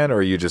freeze again, or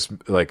are you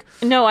just like...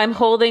 No, I'm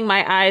holding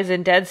my eyes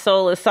in dead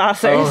soulless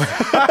saucers.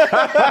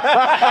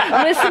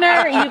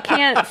 Listener, you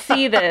can't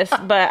see this,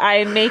 but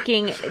I'm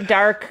making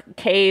dark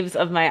caves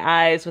of my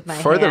eyes with my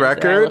hands. For the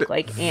record,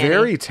 like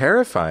very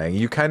terrifying.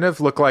 You kind of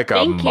look like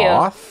a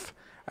moth,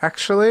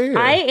 actually.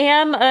 I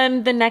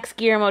am the next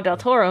Guillermo del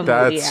Toro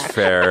movie. That's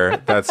fair.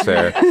 That's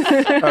fair.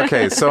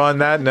 Okay, so on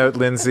that note,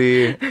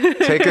 Lindsay,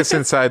 take us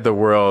inside the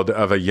world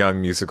of a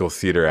young musical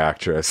theater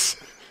actress.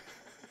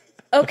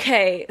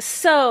 Okay,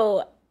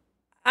 so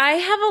I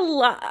have a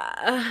lot.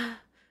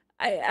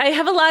 I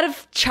have a lot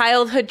of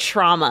childhood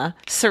trauma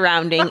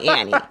surrounding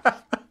Annie.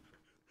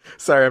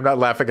 Sorry, I'm not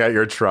laughing at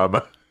your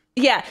trauma.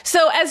 Yeah.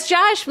 So as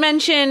Josh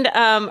mentioned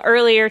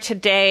earlier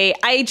today,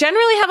 I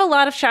generally have a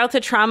lot of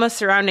childhood trauma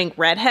surrounding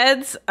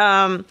redheads.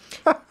 I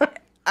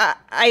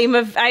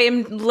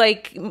am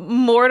like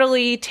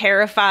mortally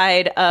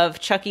terrified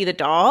of Chucky the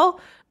doll.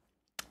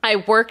 I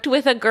worked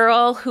with a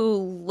girl who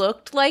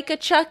looked like a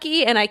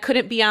Chucky, and I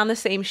couldn't be on the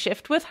same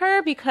shift with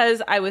her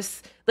because I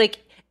was like,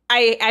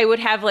 I would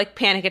have like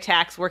panic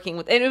attacks working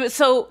with, and it was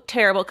so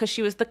terrible because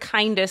she was the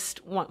kindest,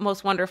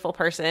 most wonderful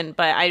person,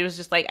 but I was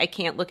just like, I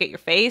can't look at your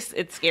face.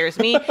 It scares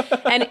me.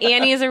 And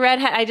Annie is a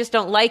redhead. I just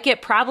don't like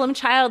it. Problem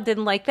Child,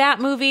 didn't like that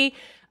movie.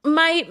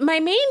 My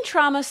main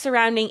trauma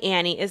surrounding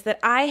Annie is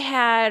that I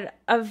had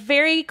a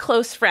very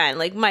close friend,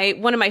 like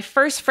one of my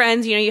first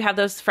friends. You know, you have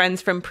those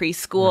friends from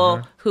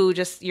preschool who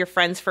just you're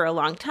friends for a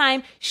long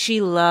time.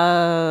 She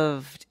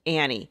loved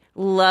Annie,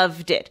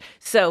 loved it.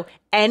 So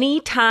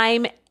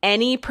anytime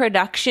any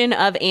production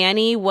of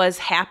Annie was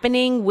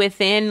happening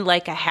within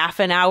like a half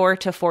an hour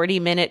to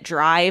 40-minute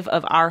drive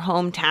of our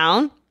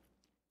hometown,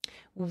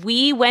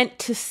 we went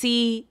to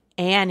see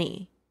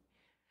Annie.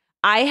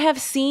 I have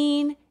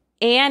seen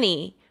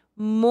Annie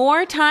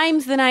more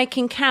times than I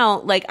can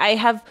count. Like, I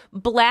have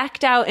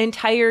blacked out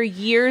entire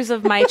years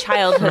of my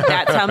childhood.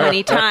 That's how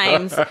many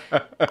times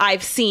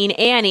I've seen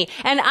Annie.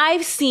 And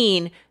I've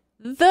seen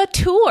the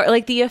tour,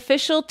 like the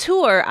official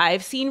tour.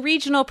 I've seen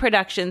regional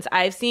productions.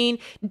 I've seen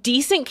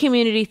decent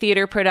community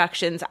theater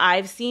productions.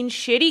 I've seen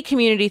shitty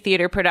community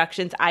theater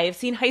productions. I have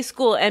seen high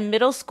school and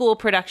middle school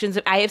productions.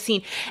 I have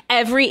seen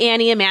every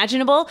Annie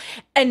imaginable,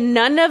 and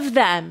none of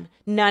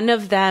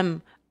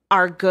them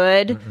are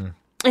good. Mm-mm.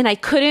 And I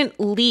couldn't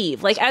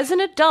leave. Like, as an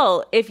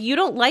adult, if you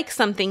don't like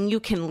something, you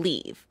can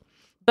leave.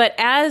 But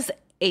as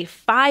a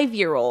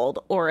 5-year-old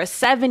or a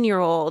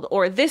 7-year-old,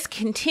 or this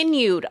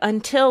continued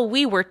until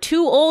we were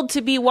too old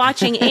to be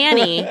watching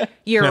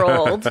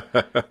Annie-year-old,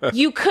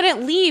 you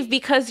couldn't leave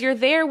because you're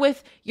there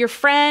with your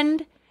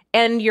friend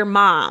and your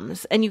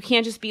moms, and you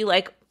can't just be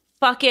like,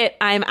 fuck it,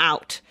 I'm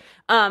out.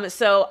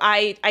 So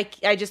I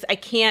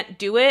can't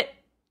do it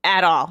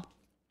at all.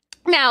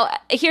 Now,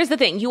 here's the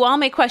thing. You all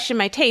may question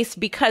my taste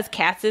because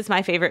Cats is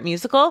my favorite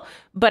musical,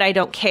 but I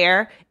don't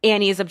care.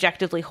 Annie is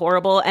objectively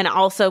horrible. And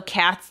also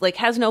Cats like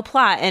has no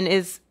plot and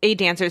is a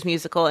dancer's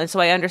musical. And so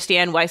I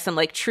understand why some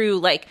like true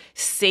like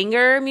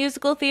singer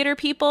musical theater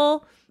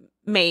people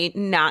may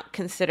not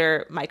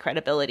consider my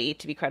credibility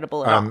to be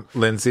credible at all.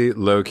 Lindsay,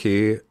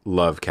 low-key,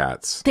 love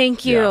Cats.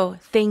 Thank you. Yeah.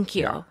 Thank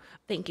you. Yeah.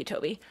 Thank you,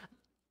 Toby.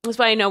 That's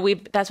why I know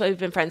that's why we've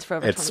been friends for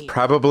over 20 years. It's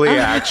probably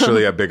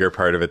actually a bigger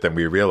part of it than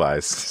we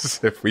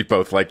realized if we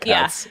both like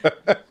Cats.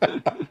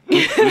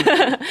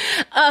 Yeah.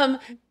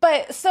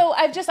 But so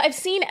I've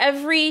seen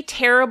every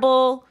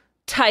terrible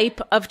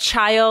type of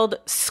child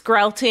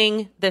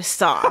skrelting this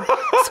song.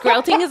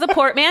 Skrelting is a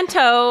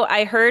portmanteau.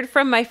 I heard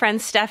from my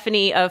friend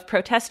Stephanie of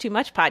Protest Too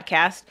Much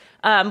podcast,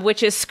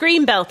 which is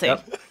scream belting.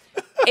 Yep.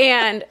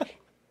 and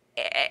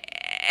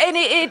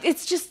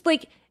it's just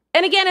like,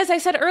 and again, as I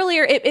said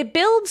earlier, it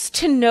builds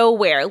to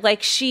nowhere.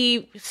 Like,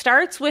 she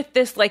starts with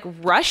this like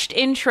rushed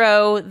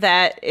intro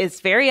that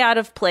is very out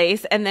of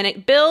place, and then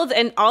it builds,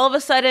 and all of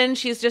a sudden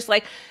she's just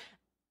like,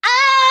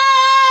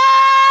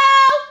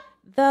 "Oh,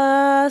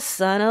 the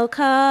sun'll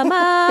come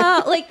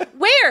out." Like,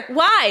 where?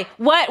 Why?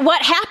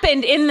 What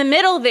happened in the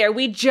middle there?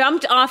 We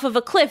jumped off of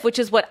a cliff, which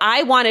is what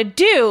I want to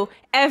do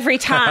every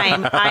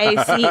time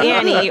I see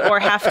Annie or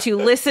have to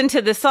listen to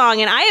the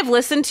song. And I have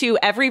listened to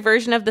every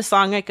version of the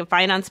song I could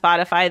find on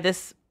Spotify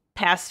this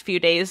past few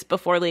days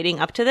before leading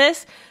up to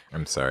this.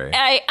 I'm sorry.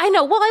 I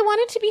know. Well, I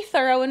wanted to be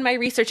thorough in my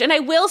research. And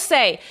I will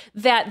say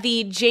that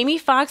the Jamie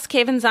Foxx,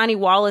 Cavanzani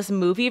Wallace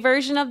movie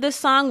version of this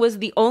song was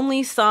the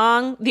only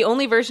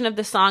version of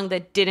the song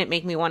that didn't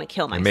make me want to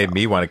kill myself. It made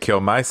me want to kill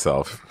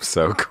myself.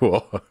 So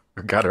cool.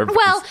 Got her.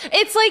 Well,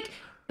 it's like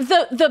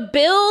the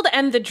build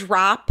and the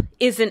drop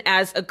isn't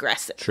as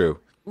aggressive. True.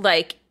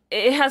 Like,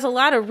 it has a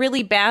lot of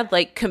really bad,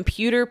 like,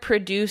 computer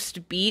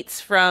produced beats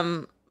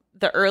from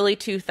the early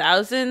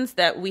 2000s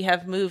that we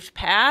have moved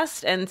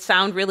past and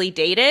sound really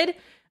dated.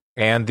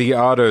 And the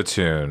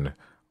auto-tune.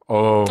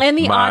 Oh, and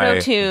the my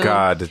auto-tune.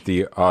 God,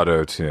 the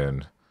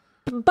auto-tune.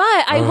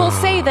 But I will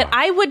say that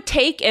I would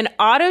take an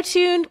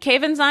auto-tuned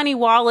Kavanzani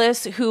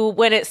Wallace who,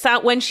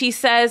 when she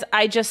says,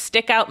 I just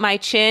stick out my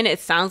chin, it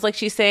sounds like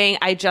she's saying,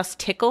 I just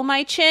tickle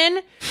my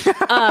chin.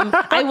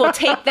 I will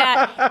take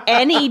that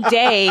any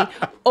day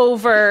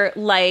over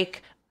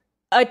like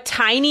a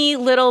tiny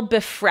little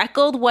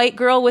befreckled white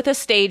girl with a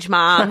stage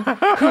mom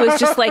who is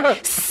just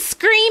like,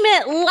 scream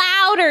it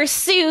louder,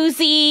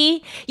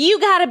 Susie. You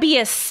gotta be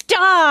a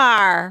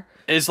star.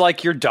 Is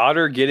like your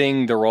daughter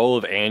getting the role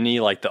of Annie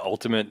like the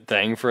ultimate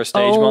thing for a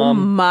stage Oh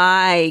mom?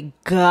 my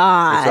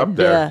God. It's up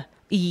there.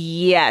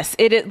 Yes,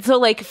 it is. So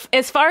like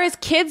as far as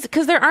kids,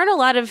 because there aren't a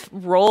lot of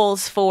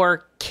roles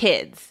for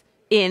kids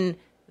in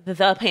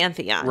the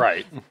Pantheon.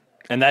 Right.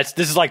 And this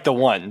is like the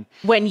one.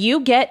 When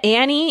you get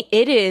Annie,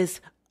 it is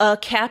a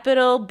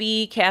capital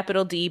B,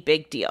 capital D,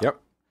 big deal. Yep.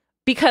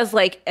 Because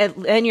like,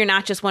 and you're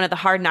not just one of the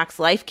Hard Knocks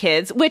Life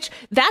kids, which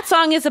that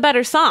song is a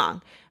better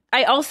song.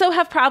 I also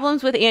have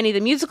problems with Annie the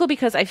Musical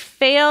because I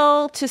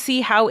fail to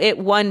see how it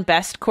won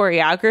best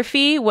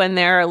choreography when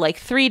there are like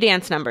 3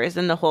 dance numbers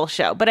in the whole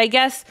show. But I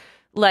guess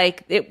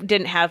like it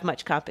didn't have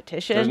much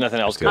competition. There's nothing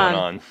else going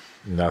on.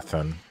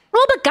 Nothing.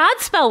 Well, but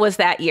Godspell was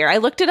that year. I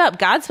looked it up.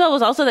 Godspell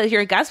was also that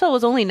year. Godspell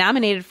was only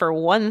nominated for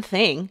one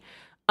thing,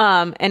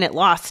 and it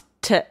lost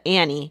to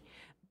Annie.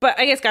 But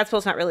I guess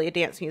Godspell's not really a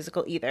dance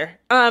musical either.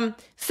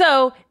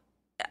 So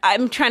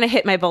I'm trying to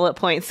hit my bullet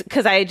points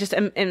because I just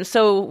am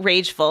so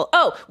rageful.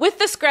 Oh, with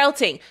the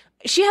Skrelting,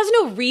 she has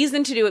no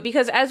reason to do it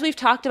because as we've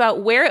talked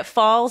about where it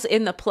falls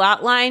in the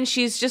plot line,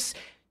 she's just,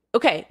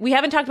 okay, we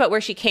haven't talked about where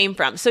she came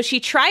from. So she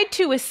tried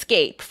to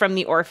escape from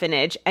the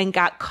orphanage and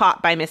got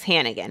caught by Miss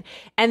Hannigan.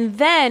 And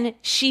then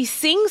she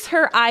sings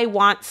her I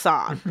Want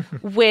song,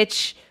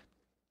 which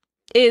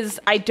is,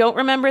 I don't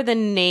remember the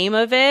name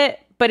of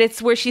it, but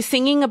it's where she's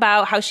singing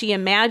about how she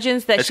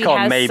imagines that she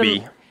has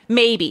Maybe.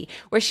 Maybe,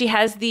 where she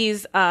has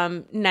these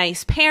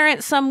nice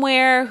parents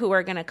somewhere who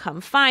are going to come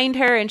find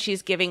her and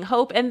she's giving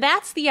hope. And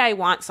that's the I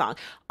Want song.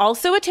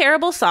 Also a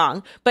terrible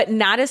song, but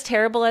not as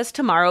terrible as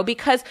Tomorrow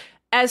because,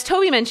 as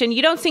Toby mentioned,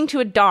 you don't sing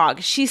to a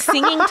dog. She's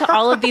singing to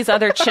all of these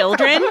other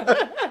children.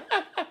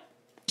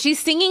 She's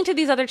singing to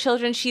these other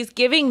children. She's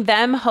giving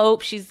them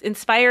hope. She's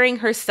inspiring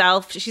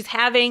herself. She's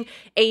having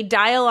a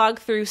dialogue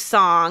through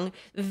song.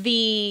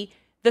 The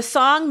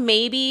song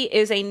Maybe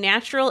is a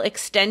natural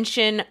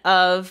extension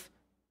of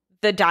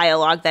the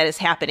dialogue that is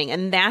happening.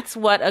 And that's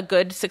what a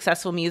good,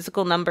 successful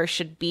musical number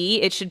should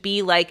be. It should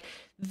be like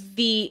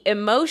the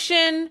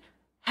emotion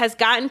has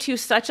gotten to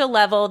such a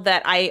level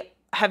that I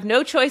have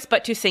no choice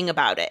but to sing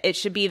about it. It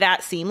should be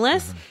that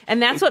seamless. Mm-hmm.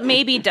 And that's what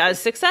Maybe does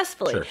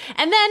successfully. Sure.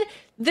 And then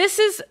this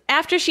is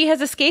after she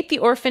has escaped the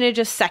orphanage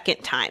a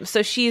second time.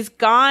 So she's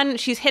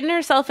hidden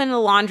herself in a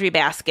laundry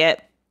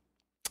basket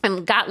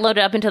and got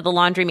loaded up into the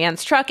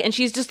laundryman's truck, and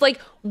she's just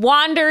like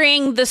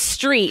wandering the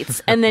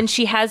streets. And then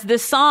she has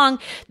this song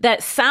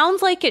that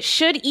sounds like it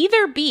should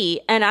either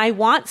be an I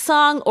Want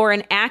song or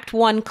an Act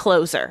 1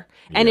 closer.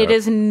 And it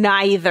is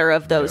neither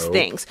of those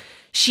things.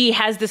 She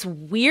has this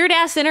weird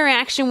ass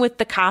interaction with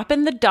the cop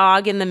and the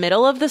dog in the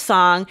middle of the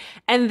song.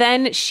 And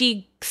then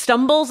she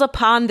stumbles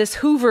upon this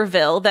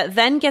Hooverville that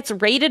then gets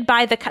raided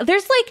by the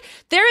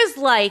there is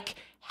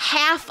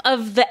half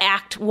of the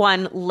Act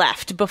 1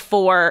 left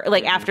before,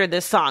 like, after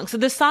this song. So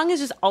this song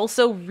is just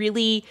also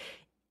really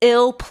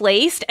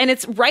ill-placed, and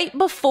it's right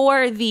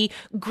before the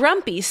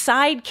grumpy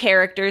side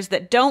characters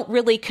that don't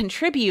really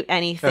contribute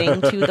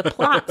anything to the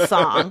plot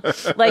song.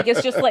 Like,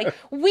 it's just like,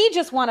 we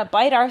just want to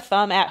bite our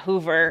thumb at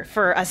Hoover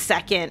for a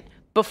second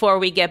before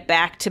we get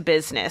back to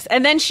business.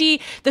 And then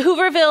the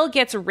Hooverville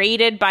gets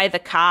raided by the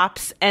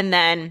cops, and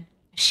then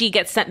she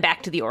gets sent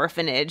back to the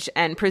orphanage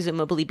and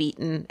presumably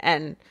beaten,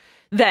 and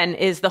then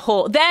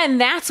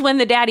that's when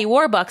the Daddy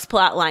Warbucks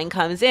plot line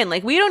comes in.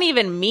 Like, we don't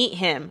even meet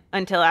him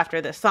until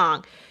after this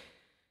song.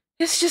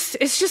 It's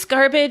just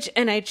garbage,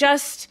 and I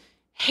just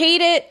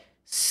hate it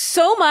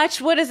so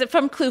much. What is it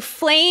from Clue?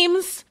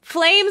 Flames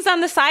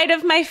on the side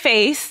of my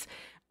face.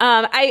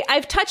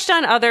 I've touched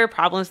on other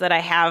problems that I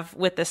have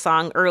with the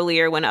song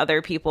earlier when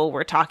other people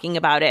were talking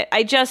about it.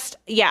 I just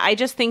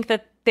think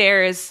that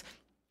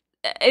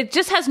it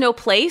just has no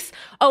place.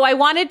 Oh, I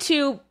wanted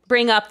to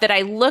bring up that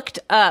I looked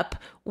up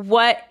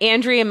what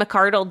Andrea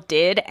McArdle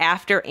did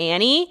after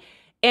Annie,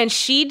 and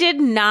she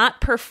did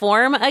not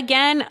perform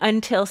again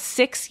until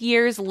 6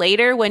 years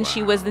later when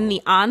she was in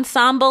the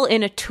ensemble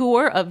in a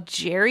tour of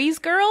Jerry's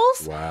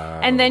Girls.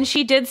 Wow. And then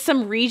she did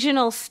some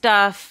regional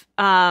stuff.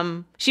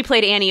 She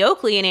played Annie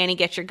Oakley in Annie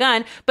Get Your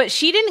Gun, but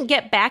she didn't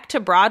get back to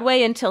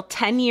Broadway until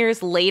 10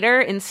 years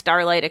later in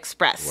Starlight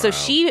Express. Wow. So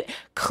she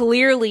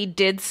clearly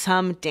did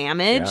some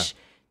damage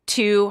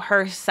to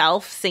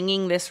herself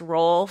singing this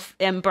role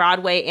in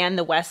Broadway and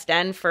the West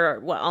End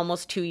for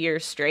almost 2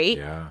 years straight.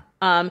 Yeah.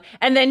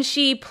 And then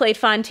she played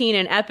Fantine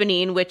and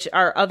Eponine, which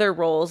are other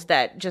roles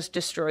that just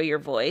destroy your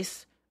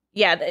voice.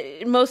 Yeah,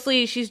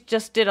 mostly she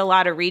just did a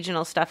lot of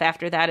regional stuff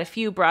after that, a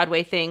few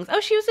Broadway things.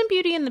 Oh, she was in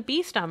Beauty and the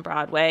Beast on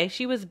Broadway.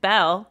 She was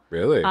Belle.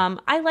 Really?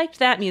 I liked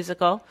that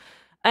musical.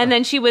 And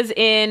then she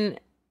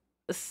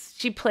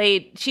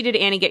She did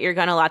Annie Get Your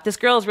Gun a lot. This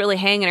girl is really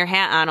hanging her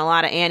hat on a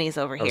lot of Annies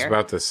over here. I was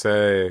about to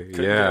say,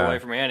 Couldn't get away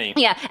from Annie.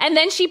 Yeah, and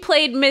then she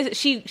played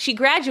she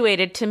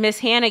graduated to Miss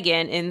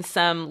Hannigan in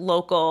some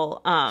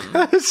local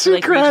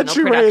regional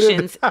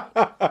productions.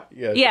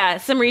 Yes. Yeah,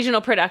 some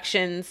regional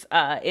productions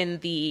in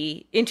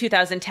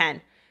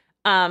 2010.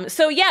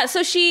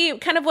 So she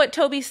kind of what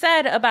Toby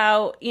said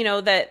about,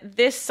 that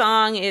this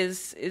song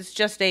is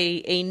just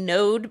a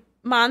node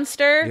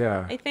monster,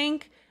 Yeah. I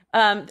think.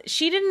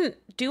 She didn't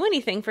do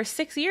anything for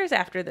 6 years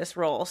after this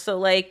role. So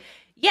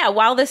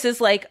while this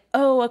is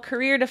a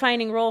career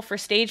defining role for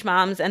stage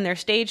moms and their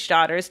stage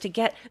daughters to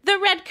get the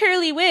red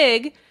curly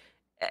wig,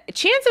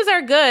 chances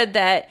are good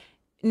that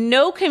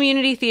no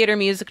community theater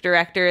music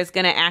director is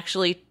going to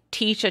actually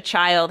teach a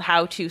child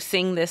how to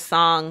sing this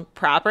song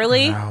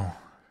properly. Wow.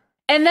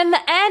 And then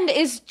the end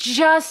is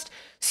just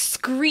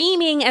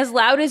screaming as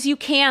loud as you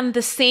can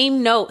the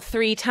same note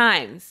 3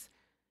 times.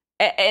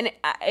 And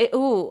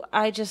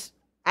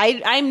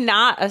I'm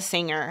not a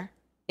singer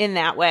in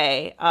that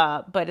way,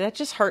 but that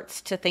just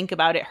hurts to think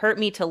about. It hurt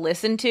me to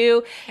listen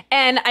to.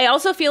 And I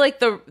also feel like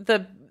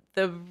the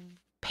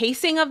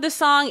pacing of the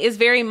song is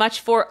very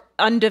much for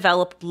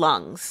undeveloped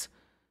lungs.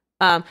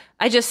 I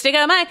just stick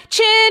out my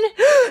chin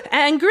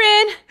and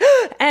grin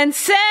and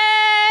say,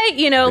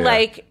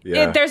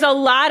 there's a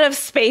lot of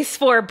space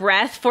for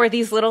breath for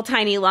these little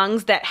tiny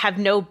lungs that have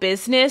no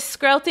business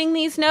sprouting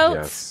these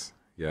notes.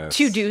 Yes.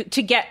 To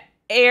get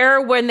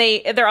air when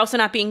they're also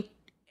not being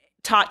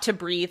taught to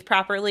breathe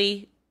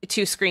properly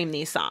to scream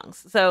these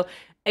songs. So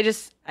I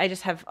just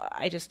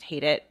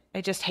hate it.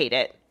 I just hate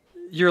it.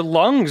 Your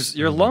lungs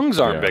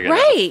aren't big enough.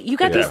 Right. You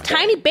got these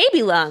tiny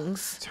baby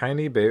lungs.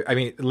 Tiny baby. I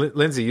mean,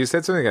 Lindsay, you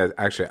said something that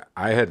actually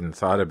I hadn't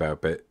thought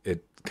about, but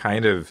it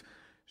kind of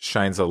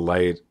shines a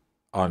light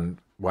on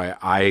why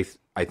I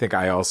think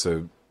I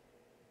also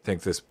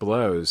think this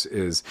blows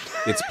is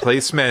its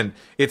placement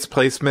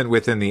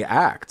within the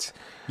act.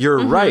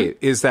 You're right,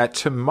 is that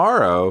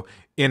tomorrow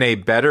in a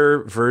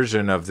better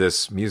version of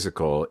this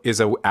musical is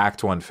a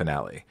Act 1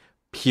 finale.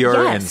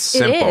 Pure and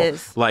simple. It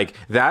is. Like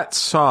that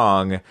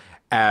song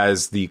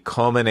as the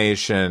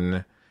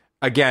culmination,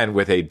 again,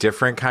 with a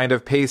different kind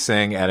of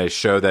pacing and a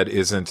show that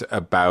isn't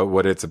about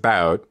what it's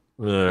about.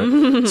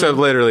 So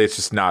literally it's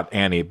just not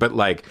Annie. But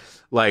like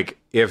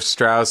if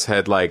Strauss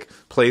had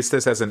placed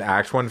this as an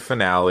Act 1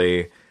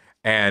 finale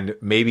and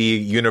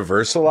maybe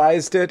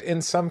universalized it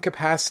in some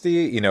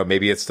capacity,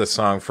 maybe it's the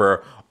song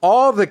for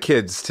all the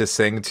kids to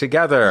sing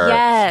together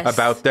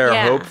about their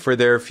hope for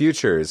their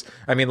futures.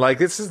 I mean,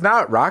 this is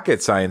not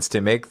rocket science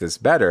to make this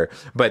better,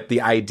 but the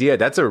idea,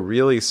 that's a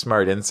really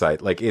smart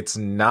insight. It's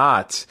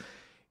not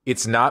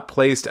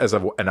placed as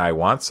an I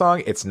Want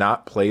song. It's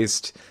not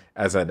placed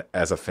as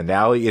a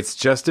finale. It's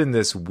just in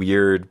this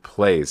weird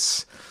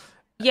place.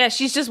 Yeah,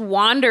 she's just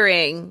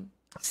wandering,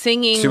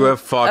 singing to a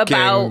fucking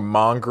about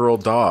mongrel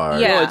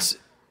dog. Yeah. Well, it's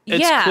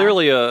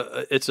clearly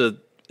it's a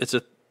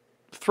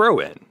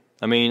throw-in.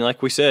 I mean,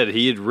 like we said,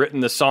 he had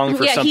written the song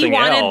for something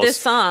else. He wanted this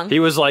song.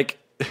 He was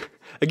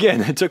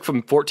again, it took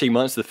from 14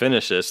 months to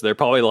finish this. They're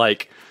probably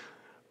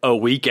a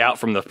week out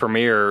from the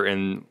premiere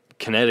in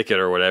Connecticut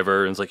or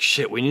whatever. And it's like,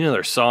 shit, we need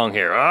another song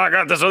here. Oh, I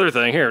got this other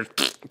thing here.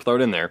 Throw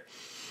it in there.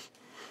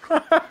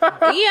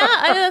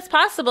 That's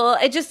possible.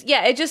 It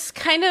just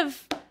kind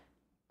of,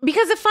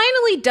 because it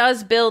finally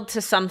does build to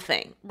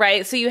something,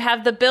 right? So you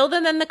have the build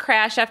and then the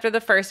crash after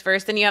the first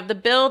verse. Then you have the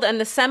build and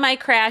the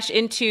semi-crash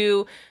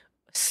into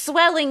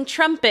swelling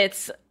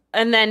trumpets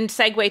and then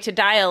segue to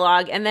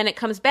dialogue, and then it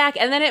comes back,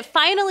 and then it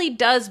finally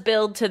does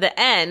build to the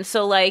end.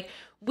 So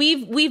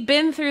we've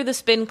been through the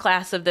spin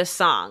class of this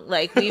song.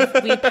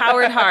 We've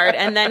powered hard,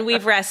 and then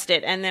we've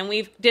rested, and then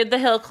we've did the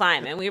hill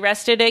climb, and we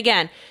rested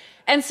again.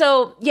 And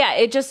so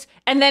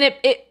and then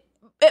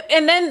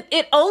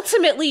it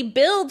ultimately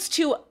builds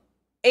to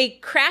a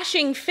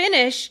crashing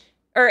finish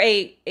or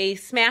a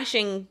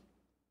smashing.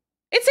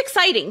 It's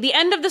exciting. The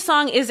end of the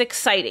song is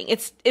exciting.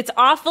 It's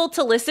awful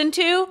to listen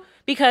to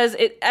because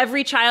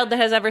every child that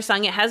has ever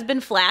sung it has been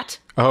flat.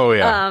 Oh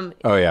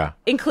yeah.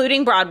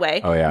 Including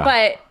Broadway. Oh yeah.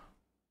 But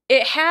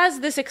it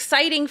has this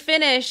exciting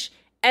finish,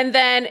 and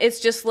then it's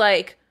just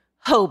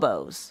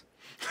hobos.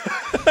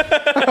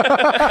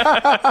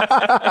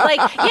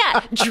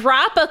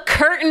 Drop a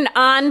curtain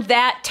on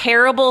that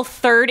terrible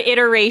third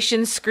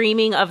iteration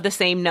screaming of the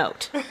same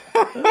note.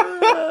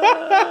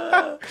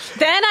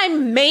 Then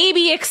I'm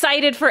maybe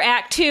excited for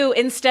Act 2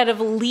 instead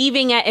of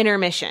leaving at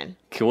intermission.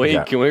 Can we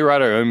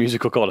write our own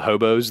musical called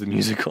Hobos the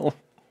Musical?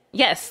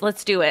 Yes,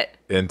 let's do it.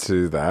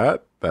 Into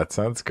that? That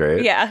sounds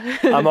great. Yeah.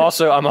 I'm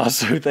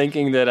also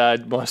thinking that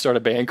I'd want to start a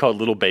band called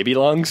Little Baby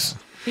Lungs.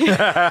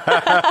 Yeah.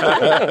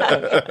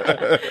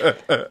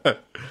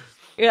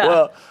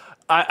 Well,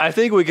 I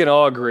think we can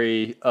all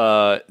agree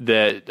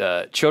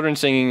that children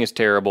singing is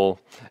terrible,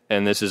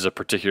 and this is a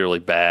particularly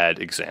bad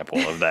example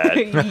of that.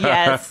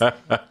 Yes.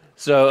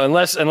 So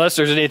unless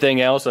there's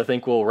anything else, I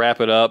think we'll wrap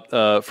it up.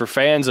 For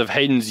fans of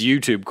Hayden's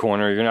YouTube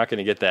corner, you're not going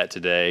to get that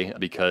today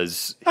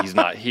because he's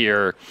not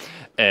here.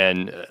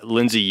 And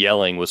Lindsay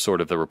yelling was sort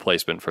of the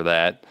replacement for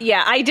that.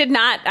 Yeah, I did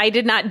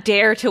not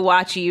dare to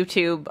watch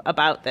YouTube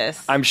about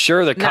this. I'm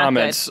sure the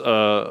comments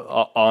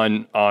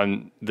on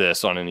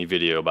any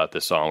video about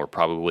this song were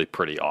probably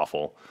pretty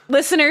awful.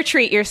 Listener,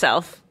 treat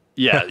yourself.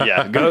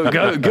 Yeah.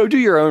 Go do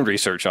your own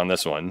research on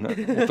this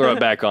one. We'll throw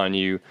it back on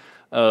you.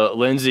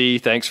 Lindsay,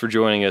 thanks for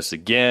joining us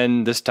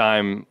again, this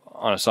time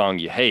on a song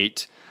you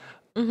hate.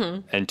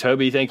 Mm-hmm. And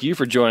Toby, thank you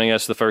for joining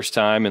us the first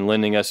time and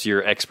lending us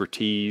your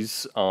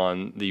expertise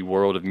on the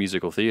world of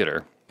musical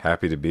theater.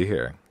 Happy to be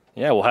here.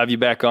 Yeah, we'll have you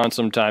back on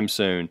sometime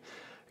soon.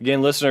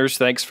 Again, listeners,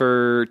 thanks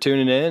for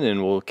tuning in,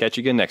 and we'll catch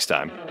you again next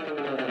time.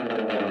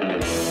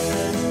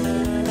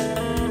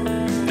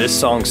 This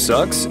Song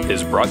Sucks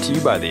is brought to you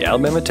by the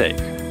Alabama Take.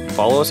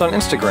 Follow us on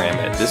Instagram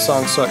at This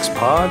Song Sucks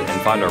Pod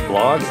and find our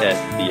blog at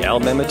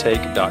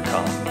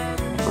thealabamatake.com.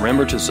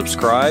 Remember to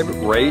subscribe,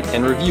 rate,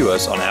 and review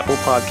us on Apple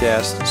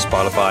Podcasts,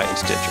 Spotify, and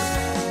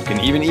Stitcher. You can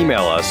even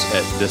email us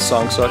at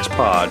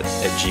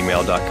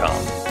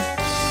thissongsuckspod@gmail.com.